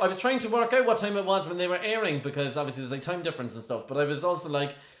 Now, I was trying to work out what time it was when they were airing because obviously there's like time difference and stuff, but I was also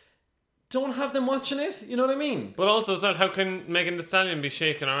like, don't have them watching it, you know what I mean? But also, as well, how can Megan Thee Stallion be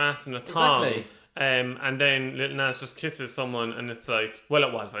shaking her ass in a thong? Exactly. And then Lil Nas just kisses someone and it's like, well,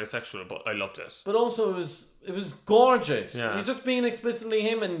 it was very sexual, but I loved it. But also it was gorgeous. Yeah. He's just being explicitly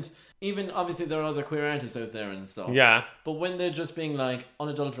him, and even obviously there are other queer artists out there and stuff. Yeah. But when they're just being like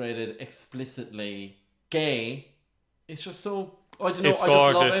unadulterated, explicitly gay, it's just so, I don't know, It's I just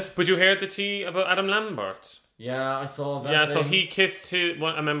love gorgeous. it. But you heard the tea about Adam Lambert? Yeah, I saw that. Yeah, so thing. he kissed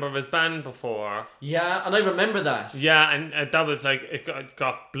a member of his band before. Yeah, and I remember that. Yeah, and that was like, it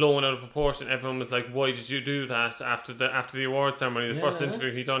got blown out of proportion. Everyone was like, why did you do that after the award ceremony? The first Yeah.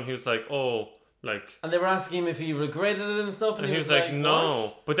 interview he done, he was like, oh, like... And they were asking him if he regretted it and stuff, and, And he was like, no.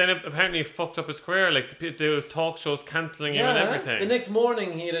 "What?" But then apparently he fucked up his career. Like, there was talk shows cancelling him and everything. The next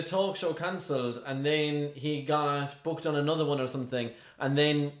morning he had a talk show cancelled, and then he got booked on another one or something, and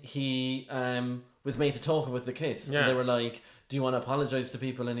then he was made to talk about the kiss. Yeah. And they were like, do you want to apologise to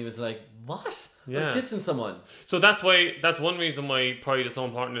people? And he was like, what? I was Yeah. kissing someone. So that's one reason why Pride is so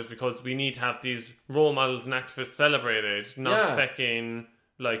important, is because we need to have these role models and activists celebrated, not Yeah. fucking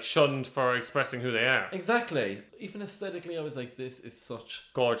like shunned for expressing who they are. Exactly. Even aesthetically, I was like, this is such...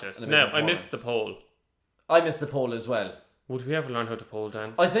 Gorgeous. An Now, amazing I missed the poll. I missed the poll as well. Would we ever learn how to pole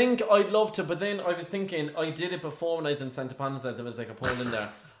dance? I think I'd love to, but then I was thinking, I did it before when I was in Santa Panza, there was like a pole in there.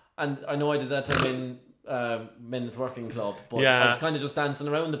 And I know I did that time in men's working club, but Yeah. I was kind of just dancing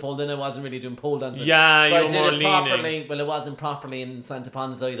around the pole, then I wasn't really doing pole dancing. Yeah, but you I were did more it leaning. properly. Well, it wasn't properly in Santa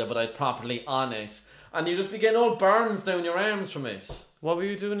Panza either, but I was properly on it. And you just be getting all burns down your arms from it. What were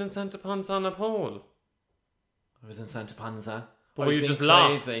you doing in Santa Panza on a pole? I was in Santa Panza. But I were was you being just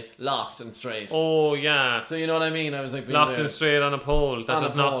locked? crazy. Locked and straight. Oh, yeah. So you know what I mean? I was like being Locked there. and straight on a pole. That On a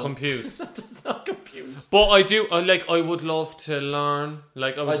does not pole. compute. That does not compute. But I would love to learn.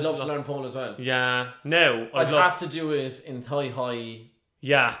 Like, I would I'd just love to learn pole as well. Yeah. No. I'd have to do it in thigh-high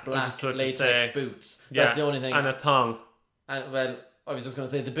Yeah. I was black just about to latex say. boots. Yeah. That's the only thing. And a thong. And, well, I was just going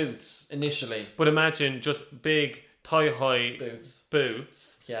to say the boots initially. But imagine just big thigh-high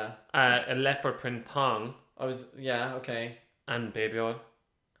boots, Yeah. a leopard print thong, Yeah, okay. and baby oil.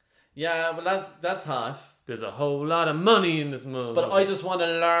 Yeah, well, that's hot. There's a whole lot of money in this movie. But I just want to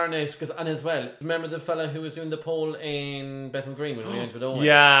learn it and as well, remember the fella who was doing the pole in Bethnal Green when we went with Owen?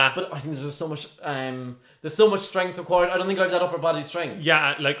 Yeah. But I think there's just so much. There's so much strength required. I don't think I have that upper body strength.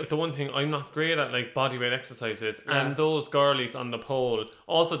 Yeah, like the one thing I'm not great at, like bodyweight exercises, Yeah. and those girlies on the pole,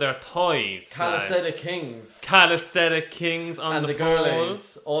 also their thighs. Calisthenic lads. kings Calisthenic kings on and the the pole.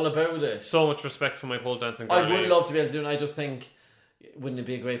 girlies, all about it. So much respect for my pole dancing I girlies. would love to be able to do it. I just think, wouldn't it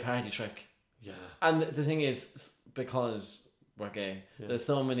be a great party trick? Yeah. And the thing is, because we're gay, there's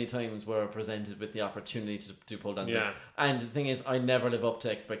so many times we're presented with the opportunity to do pole dancing. Yeah. And the thing is, I never live up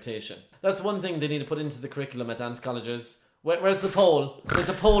to expectation. That's one thing they need to put into the curriculum at dance colleges. Where's the pole? There's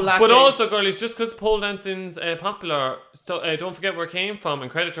a pole lacking. But also, girlies, just because pole dancing's popular, don't forget where it came from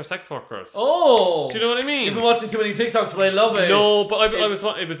and credit your sex workers. Oh! Do you know what I mean? You've been watching too many TikToks, but I love it. No, but it was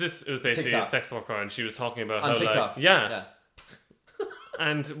basically TikTok. a sex worker, and she was talking about On how TikTok. yeah.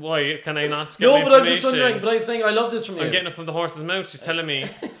 And why can I not get No, my but I'm just information? wondering. But I'm saying I love this from you. I'm getting it from the horse's mouth. She's telling me.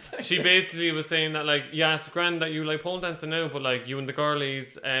 She basically was saying that, like, yeah, it's grand that you like pole dancing now, but like you and the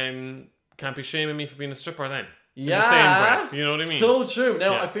girlies can't be shaming me for being a stripper then. Yeah, In the same breath, you know what I mean? So true.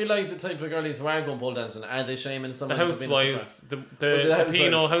 Now Yeah. I feel like the type of girlies who are going pole dancing, are they shaming The someone? for being a housewives, stripper? the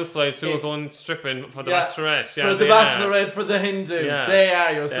Filipino housewives who are It's- going stripping for the Yeah. bachelorette. Yeah, for the they are. bachelorette, for the Hindu. Yeah. They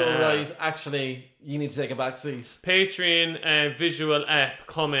are. You're so They are. right. Actually, you need to take a back seat. Patreon visual app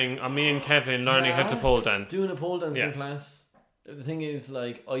coming on me and Kevin learning how to pole dance. Doing a pole dancing Yeah. class. The thing is,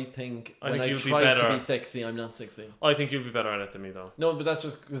 like, I think I when think I you'll be try to better. be sexy, I'm not sexy. I think you'll be better at it than me though. No, but that's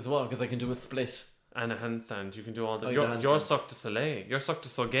just as well because I can do a split. And a handstand, you can do all that. Oh, You're the handstand. Cirque du Soleil. You're Cirque du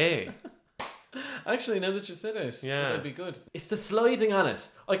Soleil. Actually, now that you said it, Yeah. that'd be good. It's the sliding on it.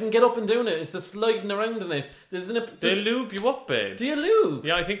 I can get up and doing it. It's the sliding around in it. They lube you up, babe. do you lube?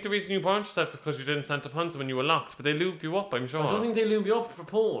 Yeah, I think the reason you burnt yourself is because you didn't Santa Ponza when you were locked, but they lube you up, I'm sure. I don't think they lube you up for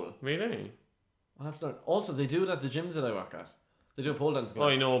pole. Really? I'll have to learn. Also, they do it at the gym that I work at. They do a pole dance Oh,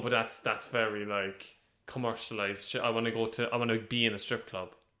 class. I know, but that's very like commercialized shit. I want to be in a strip club.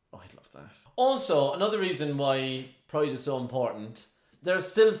 Oh, I'd love that. Also, another reason why Pride is so important. There's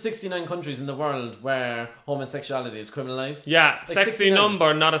still 69 countries in the world where homosexuality is criminalized. Yeah, Like sexy 69.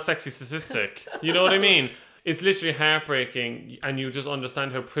 number, not a sexy statistic. You know what I mean? It's literally heartbreaking, and you just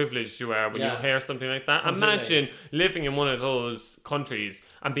understand how privileged you are when Yeah. you hear something like that. Completely. Imagine living in one of those countries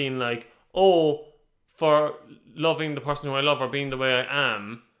and being like, oh, for loving the person who I love or being the way I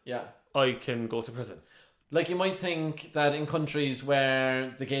am, Yeah. I can go to prison. Like, you might think that in countries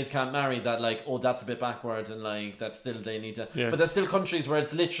where the gays can't marry, that, like, oh, that's a bit backward and, like, that still they need to... Yeah. But there's still countries where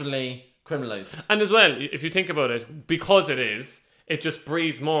it's literally criminalised. And as well, if you think about it, because it just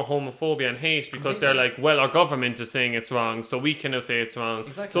breeds more homophobia and hate because they're like, well, our government is saying it's wrong, so we can now say it's wrong.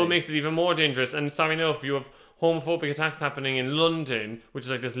 Exactly. So it makes it even more dangerous. And sorry enough, you have homophobic attacks happening in London, which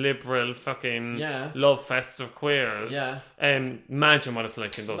is like this liberal fucking Yeah. love fest of queers. Yeah. Imagine what it's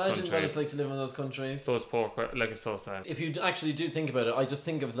like in those Imagine countries. what it's like to live in those countries. Those poor like, it's so sad. If you actually do think about it, I just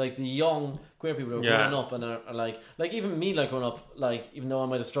think of, like, the young queer people who are Yeah. growing up and are like even me, like, growing up, like, even though I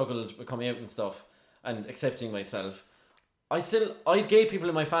might have struggled with coming out and stuff and accepting myself, I had gay people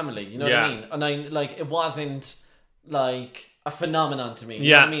in my family, you know what I Yeah. mean? And I, like, it wasn't, like, a phenomenon to me, you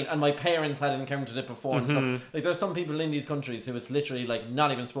Yeah. know what I mean? And my parents had encountered it before and stuff. Like, there's some people in these countries who it's literally, like,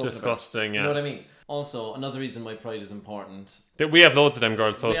 not even spoken Disgusting, about. yeah. You know what I mean? Also, another reason why Pride is important. We have loads of them,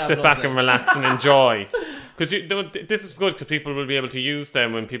 girls, so We have sit loads back of and them. relax and enjoy. Because this is good because people will be able to use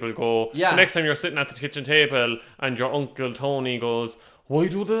them when people go. Yeah. The next time you're sitting at the kitchen table and your Uncle Tony goes, why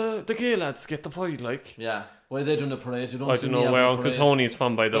do the gay lads get the pride, like? Yeah. Why are they doing a parade? You don't I see don't me know having where a Uncle parade. Tony's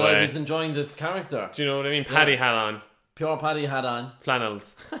from, by the But I way. was enjoying this character. Do you know what I mean? Paddy hat on, Pure Paddy hat on.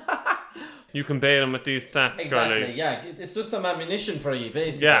 flannels. You can bail them with these stats, Exactly, girlies. yeah. It's just some ammunition for you,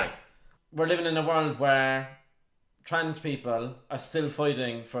 basically. Yeah. We're living in a world where trans people are still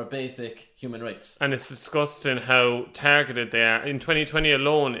fighting for basic human rights. And it's disgusting how targeted they are. In 2020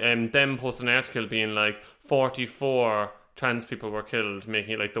 alone, them posted an article being like 44 trans people were killed,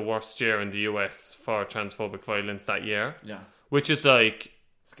 making it like the worst year in the US for transphobic violence that year. Yeah. Which is like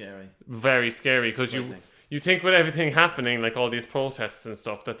Scary. very scary because Frightening. you think with everything happening, like all these protests and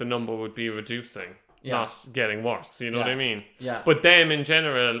stuff, that the number would be reducing, Yeah. not getting worse. You know what Yeah. I mean? Yeah. But them in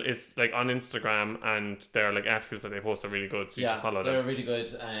general is like on Instagram, and their like articles that they post are really good, so you Yeah, should follow they're a them. really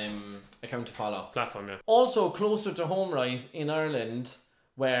good account to follow. Platform, yeah. Also, closer to home, right, in Ireland,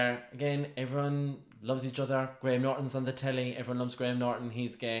 where, again, everyone loves each other. Graham Norton's on the telly. Everyone loves Graham Norton.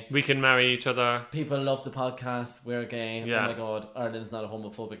 He's gay. We can marry each other. People love the podcast. We're gay. Yeah. Oh my God, Ireland's not a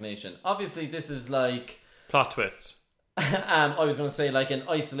homophobic nation. Obviously, this is like... Plot twist. I was going to say like an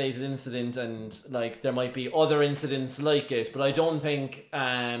isolated incident, and like there might be other incidents like it, but I don't think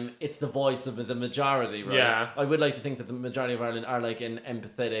it's the voice of the majority, right? Yeah. I would like to think that the majority of Ireland are like an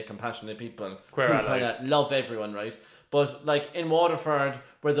empathetic, compassionate people Queer who allies. kind of love everyone, right? But like in Waterford,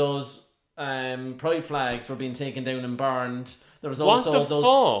 where those pride flags were being taken down and burned, there was What also the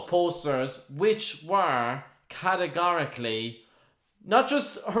those fuck? posters which were categorically not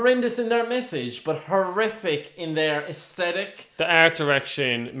just horrendous in their message, but horrific in their aesthetic. The art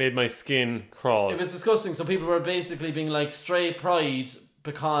direction made my skin crawl. It was disgusting. So people were basically being like stray pride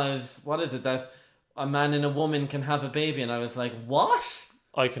because, what is it, that a man and a woman can have a baby? And I was like, what?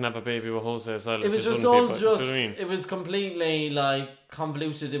 I can have a baby with Jose as well. It was just wouldn't all be, do you know just, what I mean? it was completely like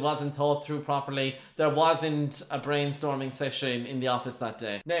convoluted. It wasn't thought through properly. There wasn't a brainstorming session in the office that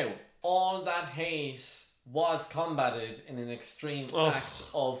day. Now, all that hate was combated in an extreme act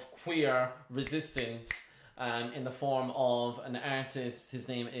of queer resistance in the form of an artist. His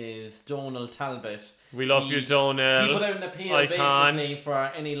name is Donald Talbot. We love you, Donald. He put out an appeal basically for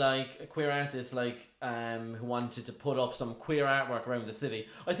any like queer artists like who wanted to put up some queer artwork around the city.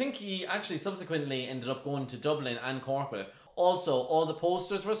 I think he actually subsequently ended up going to Dublin and Cork with it. Also, all the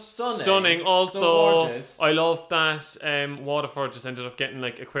posters were stunning. Also, so gorgeous. I love that Waterford just ended up getting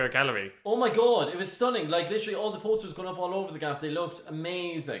like a queer gallery. Oh my god, it was stunning. Like literally all the posters going up all over the gaff. They looked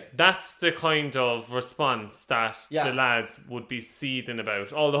amazing. That's the kind of response that the lads would be seething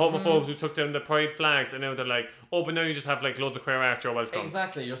about. All the homophobes who took down the pride flags, and now they're like, oh, but now you just have like loads of queer art, you're welcome.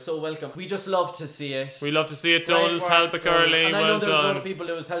 Exactly, you're so welcome. We just love to see it. We love to see it. Donald Talbot, Girly, and I know well there's a lot done. of people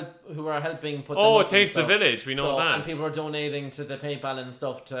who are helping put them Oh, up it takes and a stuff. village, we know that. And people are donating to the PayPal and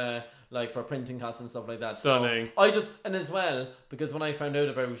stuff to like for printing costs and stuff like that. Stunning. So and as well, because when I found out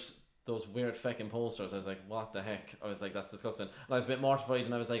about those weird fucking posters, I was like, what the heck? I was like, that's disgusting. And I was a bit mortified,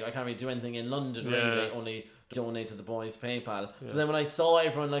 and I was like, I can't really do anything in London really, only donate to the boys' PayPal. So then when I saw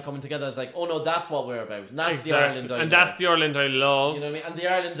everyone like coming together, I was like, oh no, that's what we're about. And that's the Ireland I love. And that's the Ireland I love. You know what I mean? And the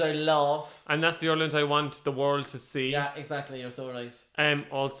Ireland I love. And that's the Ireland I want the world to see. Yeah, exactly. You're so right.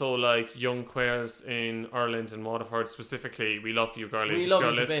 Also, like young queers in Ireland and Waterford specifically, we love you, girlies. We if love you're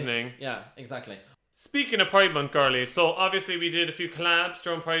you to listening. bits. Yeah, exactly. Speaking of Pride Month, girlies, so obviously we did a few collabs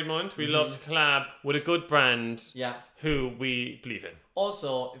during Pride Month. We love to collab with a good brand who we believe in.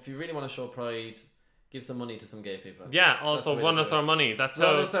 Also, if you really want to show pride, give some money to some gay people. Yeah, also run us our money. Run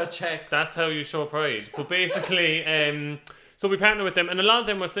us our checks. That's how you show pride. But basically, so we partner with them, and a lot of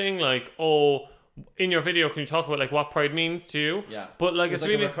them were saying like, oh, in your video, can you talk about like what pride means to you? Yeah, but like it's like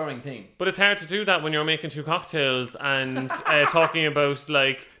really a recurring theme. But it's hard to do that when you're making 2 cocktails and talking about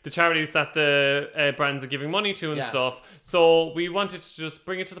like the charities that the brands are giving money to and stuff. So we wanted to just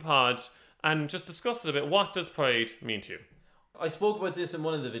bring it to the pod and just discuss it a bit. What does pride mean to you? I spoke about this in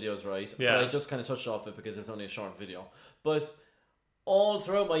one of the videos, right? Yeah. But I just kind of touched off it because it was only a short video. But all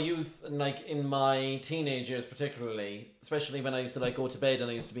throughout my youth and like in my teenage years particularly, especially when I used to like go to bed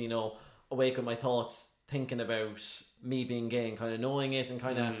and I used to be, awake with my thoughts thinking about me being gay and kind of knowing it and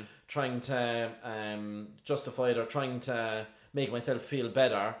kind of trying to justify it or trying to make myself feel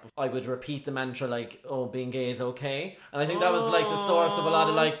better, I would repeat the mantra like, oh, being gay is okay. And I think that was like the source of a lot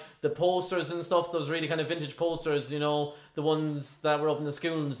of like the posters and stuff, those really kind of vintage posters, the ones that were up in the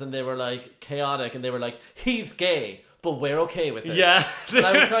schools and they were like chaotic and they were like, he's gay, but we're okay with it. Yeah. And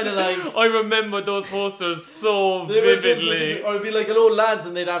I was kind of like... I remember those posters so vividly. Or it'd be like an old lads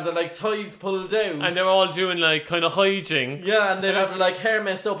and they'd have their like ties pulled out. And they're all doing like kind of hijinks. Yeah, and they'd have their like hair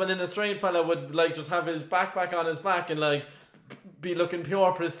messed up and then the straight fella would like just have his backpack on his back and like be looking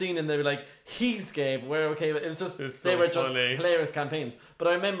pure pristine and they'd be like, he's gay, but we're okay with it. They were just hilarious campaigns. But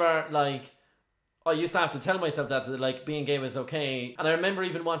I remember like... I used to have to tell myself that like being gay was okay. And I remember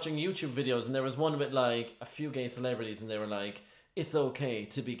even watching YouTube videos and there was one with like a few gay celebrities and they were like, it's okay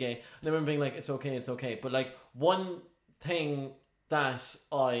to be gay. And I remember being like, it's okay. But like one thing that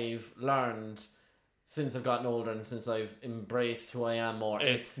I've learned since I've gotten older and since I've embraced who I am more,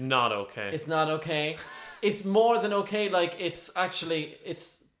 it's not okay. It's not okay. It's more than okay. Like it's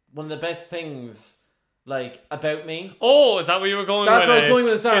one of the best things like about me. Oh, is that where you were going with it? That's what I was going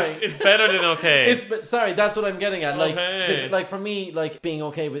with, sorry. It's better than okay. Sorry, that's what I'm getting at. Like, Okay. 'cause, like for me, like being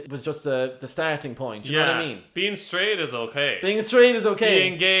okay was just the starting point. You know what I mean? Being straight is okay. Being straight is okay.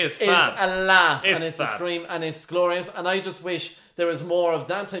 Being gay is fab. It's a laugh and It's it's a fab. scream and it's glorious. And I just wish there was more of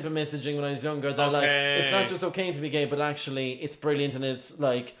that type of messaging when I was younger. That like it's not just okay to be gay, but actually it's brilliant and it's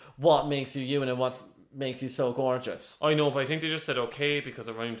like what makes you you and what makes you so gorgeous. I know, but I think they just said okay because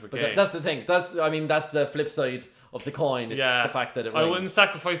it rhymed with gay. That's the thing. That's the flip side of the coin. It's the fact that it rhymes. I wouldn't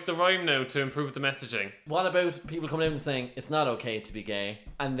sacrifice the rhyme now to improve the messaging. What about people coming out and saying it's not okay to be gay,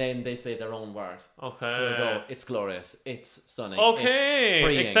 and then they say their own word? Okay. So they go, it's glorious, it's stunning, Okay. it's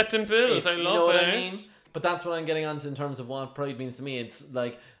freeing. Accept and build. I love you know it. what I mean? But that's what I'm getting onto in terms of what pride means to me. It's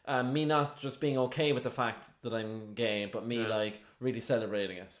like me not just being okay with the fact that I'm gay, but me like really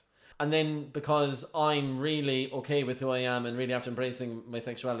celebrating it. And then because I'm really okay with who I am and really after embracing my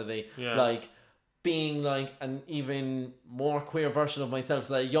sexuality, like being like an even more queer version of myself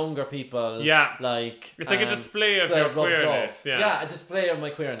so that younger people like it's like a display of so your it rubs queerness. off. Yeah, a display of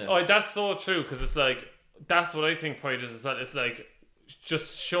my queerness. Oh, that's so true because it's like that's what I think pride is as well. It's like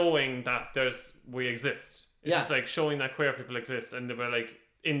just showing that we exist. It's just like showing that queer people exist and we're like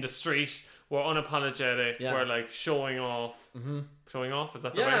in the street. We're unapologetic. Yeah. We're like showing off. Showing off, is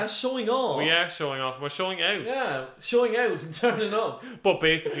that the Yeah, right? showing off. We are showing off. We're showing out. Yeah, showing out and turning up. But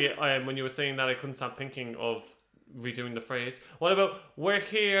basically, when you were saying that, I couldn't stop thinking of redoing the phrase. What about, we're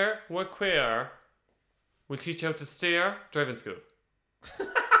here, we're queer, we'll teach you how to steer, driving school.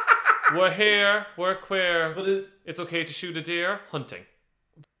 We're here, we're queer, But it's okay to shoot a deer, hunting.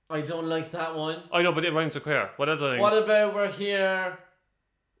 I don't like that one. I know, but it rhymes with queer. What other things? What about we're here,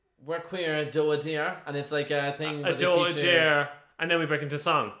 we're queer, do a deer, and it's like a thing. a where they doe, a teach you- deer, and then we break into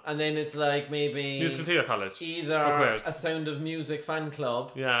song. And then it's like maybe Musical Theatre College. For either queers. a Sound of Music fan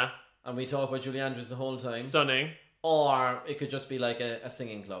club, Yeah. and we talk about Julie Andrews the whole time, Stunning. or it could just be like a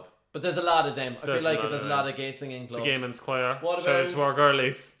singing club. But there's a lot of them. I feel like there's a lot of gay singing The clubs. Gay Men's Choir. What Shout out about- to our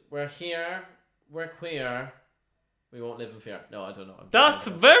girlies. We're here, we're queer, we won't live in fear. No, I don't know. That's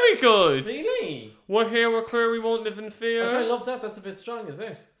very good. Really? We're here, we're queer, we won't live in fear. I love that. That's a bit strong, is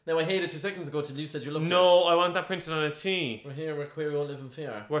it? Now, I hated 2 seconds ago till you said you loved it. No, I want that printed on a T. We're here, we're queer, we won't live in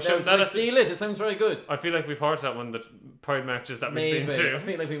fear. We're Now, shouting do I that at- steal it? It sounds very good. I feel like we've heard that one, the Pride marches that we've Maybe. been to. I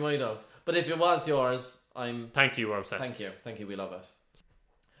feel like we might have. But if it was yours, Thank you, we're obsessed. Thank you. Thank you. We love it.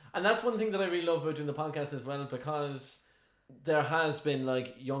 And that's one thing that I really love about doing the podcast as well, because there has been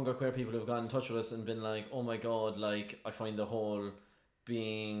like younger queer people who've gotten in touch with us and been like, oh my God, like I find the whole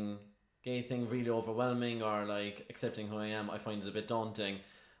being gay thing really overwhelming, or like accepting who I am, I find it a bit daunting.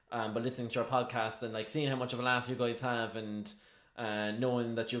 But listening to your podcast and like seeing how much of a laugh you guys have, and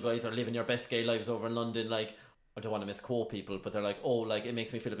knowing that you guys are living your best gay lives over in London, like I don't want to misquote people, but they're like, oh, like it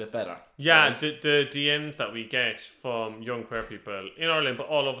makes me feel a bit better. Yeah, Right? the DMs that we get from young queer people in Ireland, but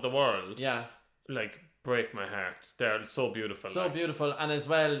all over the world, Yeah. like break my heart. They're so beautiful. So like. beautiful. And as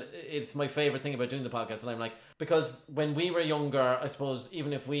well, it's my favourite thing about doing the podcast. And I'm like, because when we were younger, I suppose,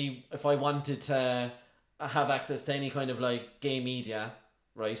 even if I wanted to have access to any kind of like gay media,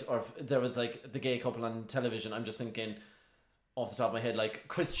 right, or if there was like the gay couple on television, I'm just thinking off the top of my head, like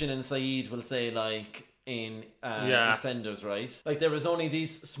Christian and Saeed will say like in EastEnders, right? Like there was only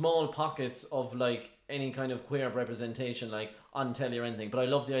these small pockets of like any kind of queer representation like on telly or anything. But I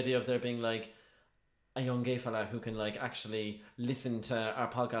love the idea of there being like a young gay fella who can like actually listen to our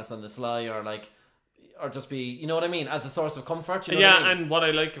podcast on the sly, or just be, you know what I mean, as a source of comfort. You know Yeah, what I mean? and what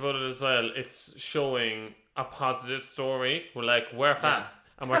I like about it as well, it's showing a positive story. We're like, we're fat.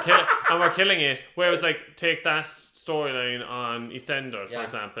 And we're killing it. Whereas, like, take that storyline on EastEnders, for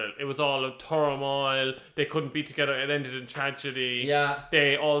example. It was all a turmoil. They couldn't be together. It ended in tragedy. Yeah.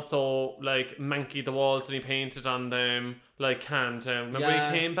 They also, like, mankied the walls and he painted on them, like Canton. Remember,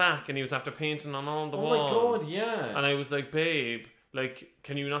 he came back and he was after painting on all the walls. Oh my God, yeah. And I was like, babe, like,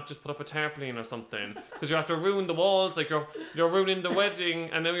 can you not just put up a tarpaulin or something? Because you have to ruin the walls. Like, you're ruining the wedding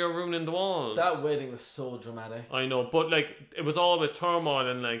and now you're ruining the walls. That wedding was so dramatic. I know, but like it was always turmoil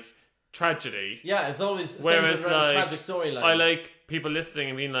and like tragedy. Yeah, it's always Whereas centered around like a tragic storyline. I like people listening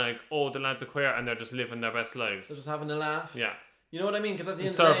and being like, "Oh, the lads are queer and they're just living their best lives." They're just having a laugh. Yeah, You know what I mean? Because at the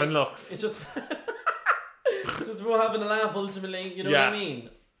end surfing of the day, looks. it's just it's just we're having a laugh ultimately. You know what I mean?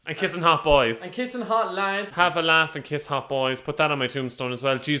 And kissing hot boys. And kissing hot lads. Have a laugh and kiss hot boys. Put that on my tombstone as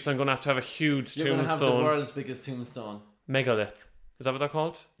well. Jesus, I'm going to have a huge You're gonna have the tombstone. world's biggest tombstone. Megalith. Is that what they're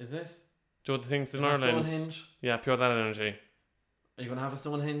called? Is it? Do you know the things in Is that Ireland? Stonehenge? Yeah, pure that energy. Are you gonna have a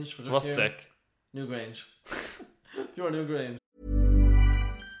Stonehenge for this year? Rustic. Newgrange. Pure Newgrange.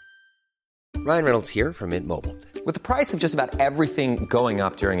 Ryan Reynolds here from Mint Mobile. With the price of just about everything going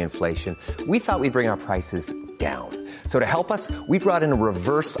up during inflation, we thought we'd bring our prices down. So to help us, we brought in a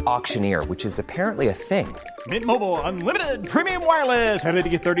reverse auctioneer, which is apparently a thing. Mint Mobile Unlimited Premium Wireless. How to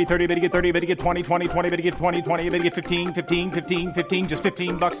get 30, 30, bit to get 30, bit to get 20, 20, 20, bit to get 20, 20, bit to get 15, 15, 15, 15, just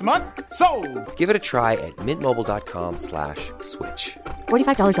 $15 a month? Sold! Give it a try at mintmobile.com/switch.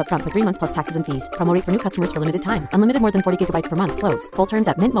 $45 up front for 3 months plus taxes and fees. Promo rate for new customers for limited time. Unlimited more than 40 gigabytes per month. Slows full terms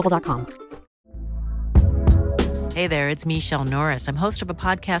at mintmobile.com. Hey there, it's Michelle Norris. I'm host of a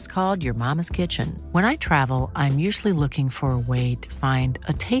podcast called Your Mama's Kitchen. When I travel, I'm usually looking for a way to find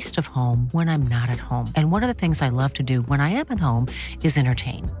a taste of home when I'm not at home. And one of the things I love to do when I am at home is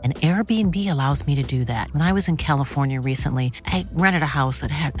entertain. And Airbnb allows me to do that. When I was in California recently, I rented a house that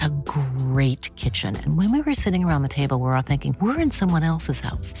had a great kitchen. And when we were sitting around the table, we were all thinking, we're in someone else's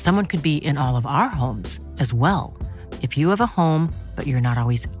house. Someone could be in all of our homes as well. If you have a home, but you're not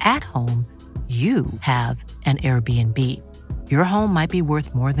always at home, you have an Airbnb. Your home might be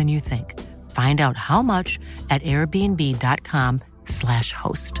worth more than you think. Find out how much at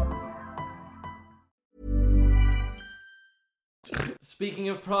airbnb.com/host. Speaking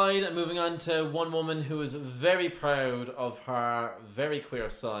of pride, and moving on to one woman who is very proud of her very queer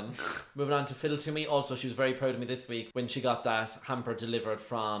son. Moving on to Fiddle To Me. Also, she was very proud of me this week when she got that hamper delivered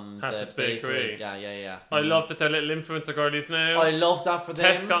from Hass's the bakery. Bakery. Yeah. I love that they're little influencer girlies now. I love that for them.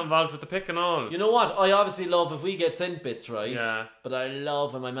 Tess got involved with the pick and all. You know what? I obviously love if we get sent bits, right? Yeah. But I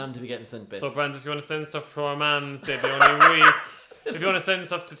love when my mum to be getting sent bits. So, Brand, if you want to send stuff for our mums, they'd be only weak. If you want to send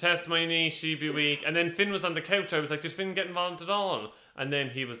stuff to Tess, my niece, she'd be weak. And then Finn was on the couch. I was like, did Finn get involved at all? And then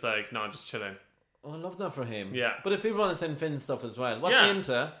he was like, no, just chilling. Oh, I love that for him. Yeah. But if people want to send Finn stuff as well, what's Yeah. he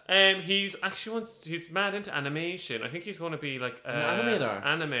into? He's mad into animation. I think he's going to be like An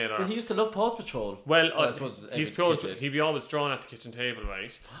animator. Well, he used to love Paws Patrol. Well, I suppose he'd be always drawn at the kitchen table,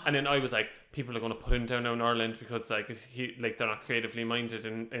 right? And then I was like, people are going to put him down now in Ireland because they're not creatively minded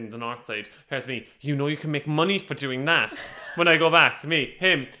in the north side. Here's me. You know you can make money for doing that. When I go back,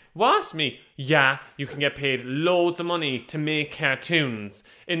 him. What? Me? Yeah, you can get paid loads of money to make cartoons.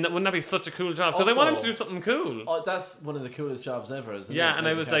 Wouldn't that be such a cool job? Because I want him to do something cool. Oh, that's one of the coolest jobs ever, isn't it? Yeah, and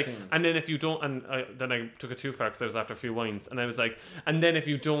I was like, cartoons. and then if you don't, then I took it too far because I was after a few wines, and I was like, and then if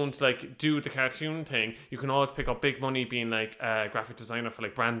you don't like do the cartoon thing, you can always pick up big money being like a graphic designer for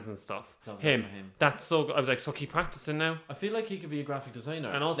like brands and stuff. Love that for him. That's so good. I was like, so keep practicing now. I feel like he could be a graphic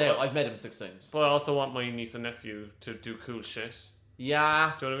designer. And also, now, I've met him 6 times. But I also want my niece and nephew to do cool shit.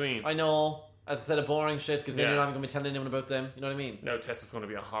 Yeah. Do you know what I mean? I know. As I said, a boring shit, because then Yeah. you're not going to be telling anyone about them. You know what I mean? No, Tess is going to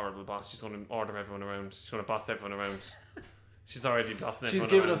be a horrible boss. She's going to order everyone around. She's going to boss everyone around. She's already bossing everyone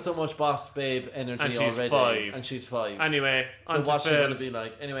She's given around. us so much boss babe energy And she's already. 5. And she's 5. Anyway, so on to what's she Phil. going to be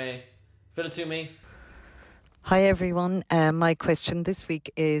like? Anyway, Fiddle To Me. Hi everyone. My question this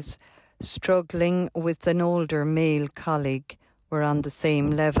week is struggling with an older male colleague. We're on the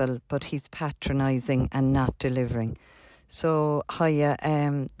same level, but he's patronising and not delivering. So, hiya,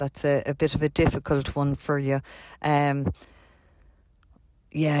 that's a bit of a difficult one for you. Yeah,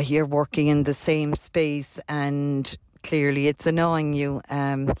 you're working in the same space and clearly it's annoying you,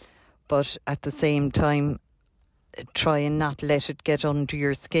 but at the same time, try and not let it get under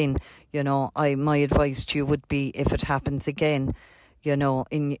your skin. You know, my advice to you would be, if it happens again, you know,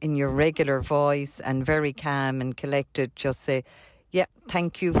 in your regular voice and very calm and collected, just say, yeah,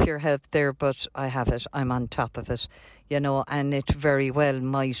 thank you for your help there, but I have it. I'm on top of it. You know, and it very well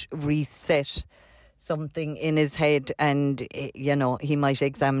might reset something in his head, and, you know, he might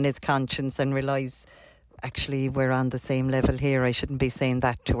examine his conscience and realise, actually, we're on the same level here. I shouldn't be saying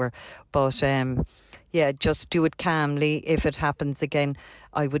that to her. But, yeah, just do it calmly. If it happens again,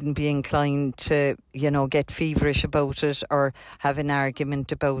 I wouldn't be inclined to, you know, get feverish about it or have an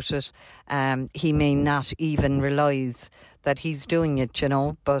argument about it. He may not even realise that he's doing it, you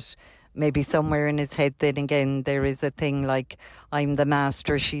know, but maybe somewhere in his head then again there is a thing like, I'm the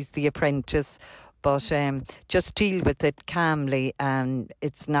master, she's the apprentice. But just deal with it calmly, and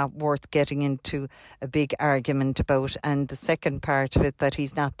it's not worth getting into a big argument about. And the second part of it, that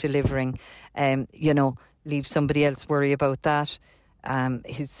he's not delivering, you know, leave somebody else worry about that.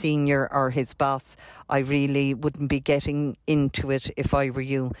 His senior or his boss, I really wouldn't be getting into it if I were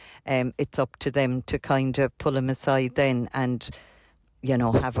you. It's up to them to kind of pull him aside then and, you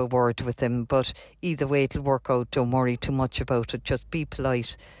know, have a word with him. But either way, it'll work out. Don't worry too much about it. Just be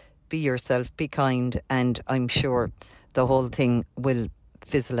polite. Be yourself, be kind, and I'm sure the whole thing will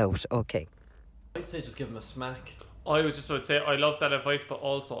fizzle out. Okay. I'd say just give him a smack. I was just about to say, I love that advice, but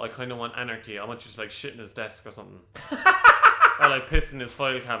also I kind of want anarchy. I want you to like shit in his desk or something. Or like piss in his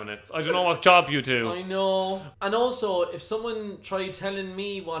file cabinets. I don't know what job you do. I know. And also, if someone tried telling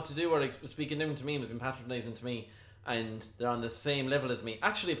me what to do or like speaking down to me and has been patronising to me, and they're on the same level as me.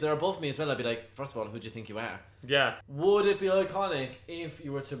 Actually, if they're above me as well, I'd be like, first of all, who do you think you are? Yeah. Would it be iconic if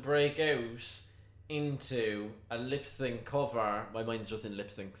you were to break out into a lip sync cover, my mind's just in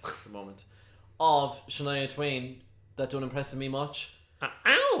lip syncs at the moment, of Shania Twain that don't impress me much?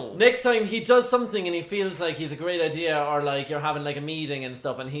 Ow! Next time he does something and he feels like he's a great idea, or like you're having like a meeting and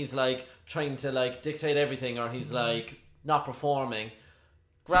stuff and he's like trying to like dictate everything, or he's like not performing,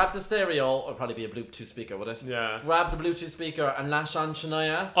 grab the stereo, or probably be a Bluetooth speaker, would it? Yeah. Grab the Bluetooth speaker and lash on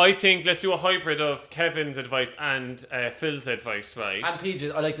Shania. I think let's do a hybrid of Kevin's advice and Phil's advice, right? And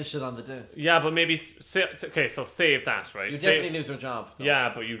PJ, I like the shit on the disc. Yeah, but maybe okay, so save that, right? You definitely lose your job, though.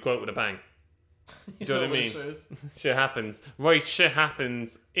 Yeah, but you'd go out with a bang. Do you know what I mean? Sure is. Shit happens. Right, shit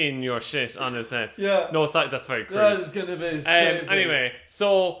happens in your shit on his desk. Yeah. No, that's very crude. That is gonna be crazy. Anyway,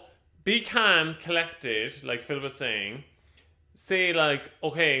 so be calm, collected, like Phil was saying. Say like,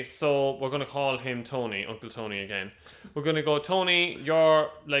 okay, so we're gonna call him Tony, Uncle Tony again. We're gonna go, Tony,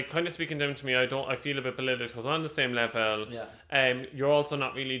 you're like kind of speaking down to me. I feel a bit belittled because we're on the same level. Yeah. You're also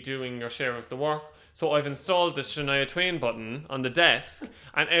not really doing your share of the work. So I've installed the Shania Twain button on the desk,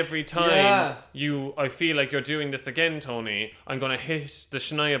 and every time I feel like you're doing this again, Tony, I'm going to hit the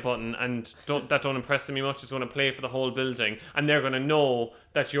Shania button, and that don't impress me much. It's going to play for the whole building, and they're going to know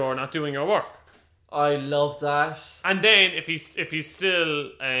that you're not doing your work. I love that. And then if he still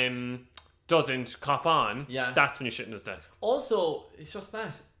doesn't cop on, that's when you shit in his desk. Also, it's just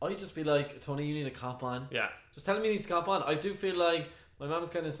that. I'd just be like, Tony, you need a cop on. Yeah. Just tell me he needs to cop on. I do feel like my mum's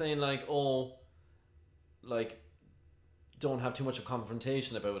kind of saying like, oh, like, don't have too much of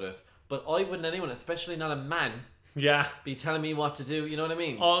confrontation about it. But I wouldn't anyone, especially not a man, be telling me what to do. You know what I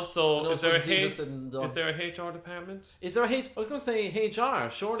mean? Also, is there a HR department? Is there a I was going to say HR.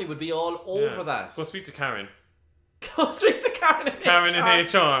 Surely would be all over that. Go speak to Karen. Go speak to Karen in Karen HR. in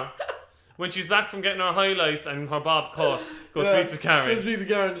HR. When she's back from getting her highlights and her bob cut, go speak to Karen. Go speak to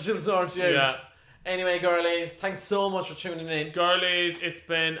Karen. She'll sort you out. Yeah. Anyway, girlies, thanks so much for tuning in. Girlies, it's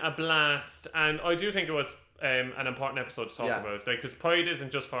been a blast, and I do think it was an important episode to talk about, because Pride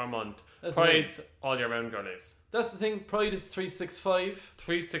isn't just for a month. Pride's all year round, girlies. That's the thing. Pride is 365.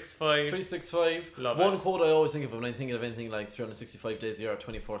 365. 365. Love One it. quote I always think of when I'm thinking of anything like 365 days a year,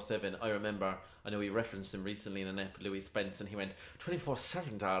 24/7. I remember, I know we referenced him recently in an ep, Louis Spence, and he went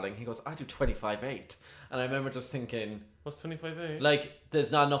 24/7, darling. He goes, I do 25/8, and I remember just thinking, what's 25/8? Like,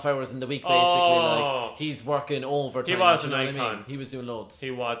 there's not enough hours in the week, basically. Like, he's working overtime. He was you an know what I icon. mean? He was doing loads.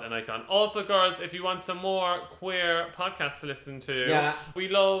 He was an icon. Also, girls, if you want some more queer podcasts to listen to, we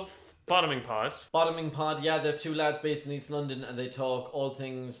love Bottoming Pod. Bottoming Pod, they're two lads based in East London, and they talk all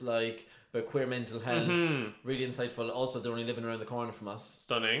things like about queer mental health. Really insightful. Also, they're only living around the corner from us.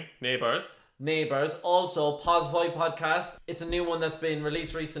 Stunning. Neighbours. Also, Pause Vibe Podcast. It's a new one that's been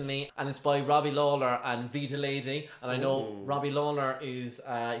released recently, and it's by Robbie Lawler and Vita Lady. And I know Robbie Lawler is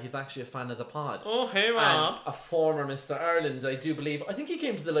he's actually a fan of the pod. Oh, hey Rob. And a former Mr. Ireland, I do believe. I think he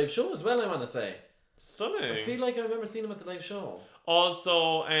came to the live show as well, I want to say. Stunning. I feel like I remember seeing him at the live show.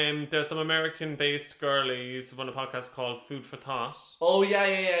 Also, there's some American-based girlies who run a podcast called Food for Thought. Oh,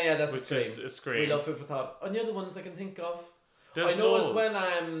 yeah, that's which is a Scream. We love Food for Thought. And the other ones I can think of. There's I know loads. as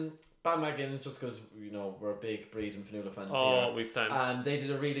well, Bandwagons, just because, you know, we're big Breed and Fionnuala fans here. We stand. And they did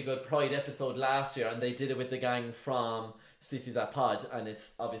a really good Pride episode last year, and they did it with the gang from Sissy That Pod, and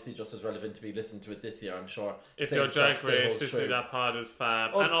it's obviously just as relevant to be listened to it this year, I'm sure. If you're Drag Race, Sissy That Pod is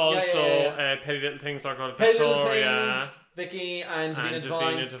fab. Oh, and also, Petty Little Things are called Petty Victoria. Little Things, Vicky and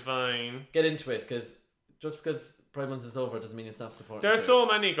Davina Divine. Get into it, because just because Pride Month is over doesn't mean you stop supporting. There are so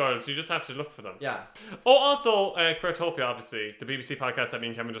many girls, you just have to look for them. Yeah. Oh, also, Queertopia, obviously, the BBC podcast that me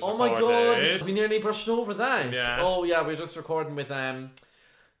and Kevin just recorded. Oh my god, we nearly brushed over that. Yeah. Oh yeah, we're just recording with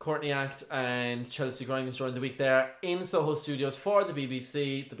Courtney Act and Chelsea Grimes during the week there in Soho Studios for the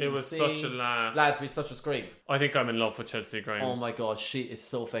BBC. It was such a laugh. Lads, we had such a scream. I think I'm in love with Chelsea Grimes. Oh my god, she is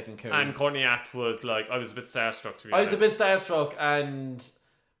so fucking cool. And Courtney Act was like, I was a bit starstruck, to be honest. I was a bit starstruck, and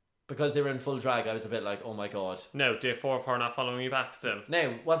because they were in full drag, I was a bit like, oh my god. No, day 4 of her not following you back still.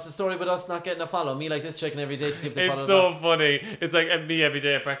 Now, what's the story with us not getting a follow? Me like this chicken every day to see if they follow It's so back. funny. It's like me every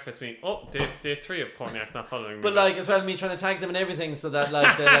day at breakfast, me, day 3 of Courtney Act not following me But back. like, as well, me trying to tag them and everything so that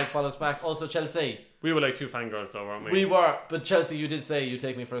like they like follow us back. Also, Chelsea. We were like two fangirls though, weren't we? We were, but Chelsea, you did say you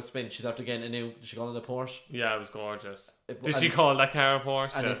take me for a spin. She's after getting a new, did she call it a Porsche? Yeah, it was gorgeous. And she call that car a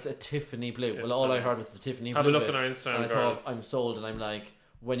Porsche? And Yeah. it's a Tiffany blue. It's Well, all I stunning. heard was the Tiffany Have blue. a look bit, on our Instagram, and I girls. thought, I'm sold, and I'm like,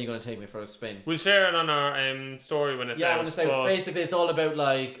 when are you going to take me for a spin? We'll share it on our story when it's out. When it's out. Basically, it's all about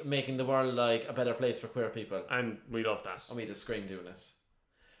like making the world like a better place for queer people. And we love that. And we just scream doing it.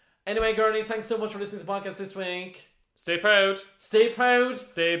 Anyway, girlies, thanks so much for listening to the podcast this week. Stay proud. Stay proud.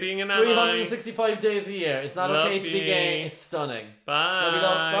 Stay being an ally. 365 days a year. It's not Love okay to be you. gay. It's stunning. Bye. Love you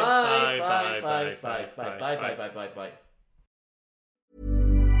lots. Bye. Bye. Bye. Bye. Bye. Bye. Bye. Bye. Bye.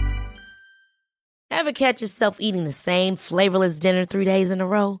 Ever catch yourself eating the same flavorless dinner 3 days in a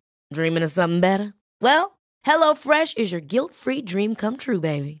row? Dreaming of something better? Well, HelloFresh is your guilt-free dream come true,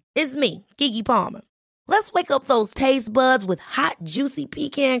 baby. It's me, Keke Palmer. Let's wake up those taste buds with hot, juicy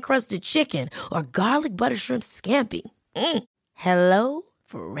pecan-crusted chicken or garlic butter shrimp scampi. Hello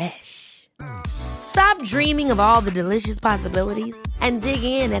Fresh. Stop dreaming of all the delicious possibilities and dig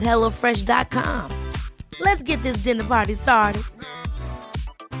in at HelloFresh.com. Let's get this dinner party started.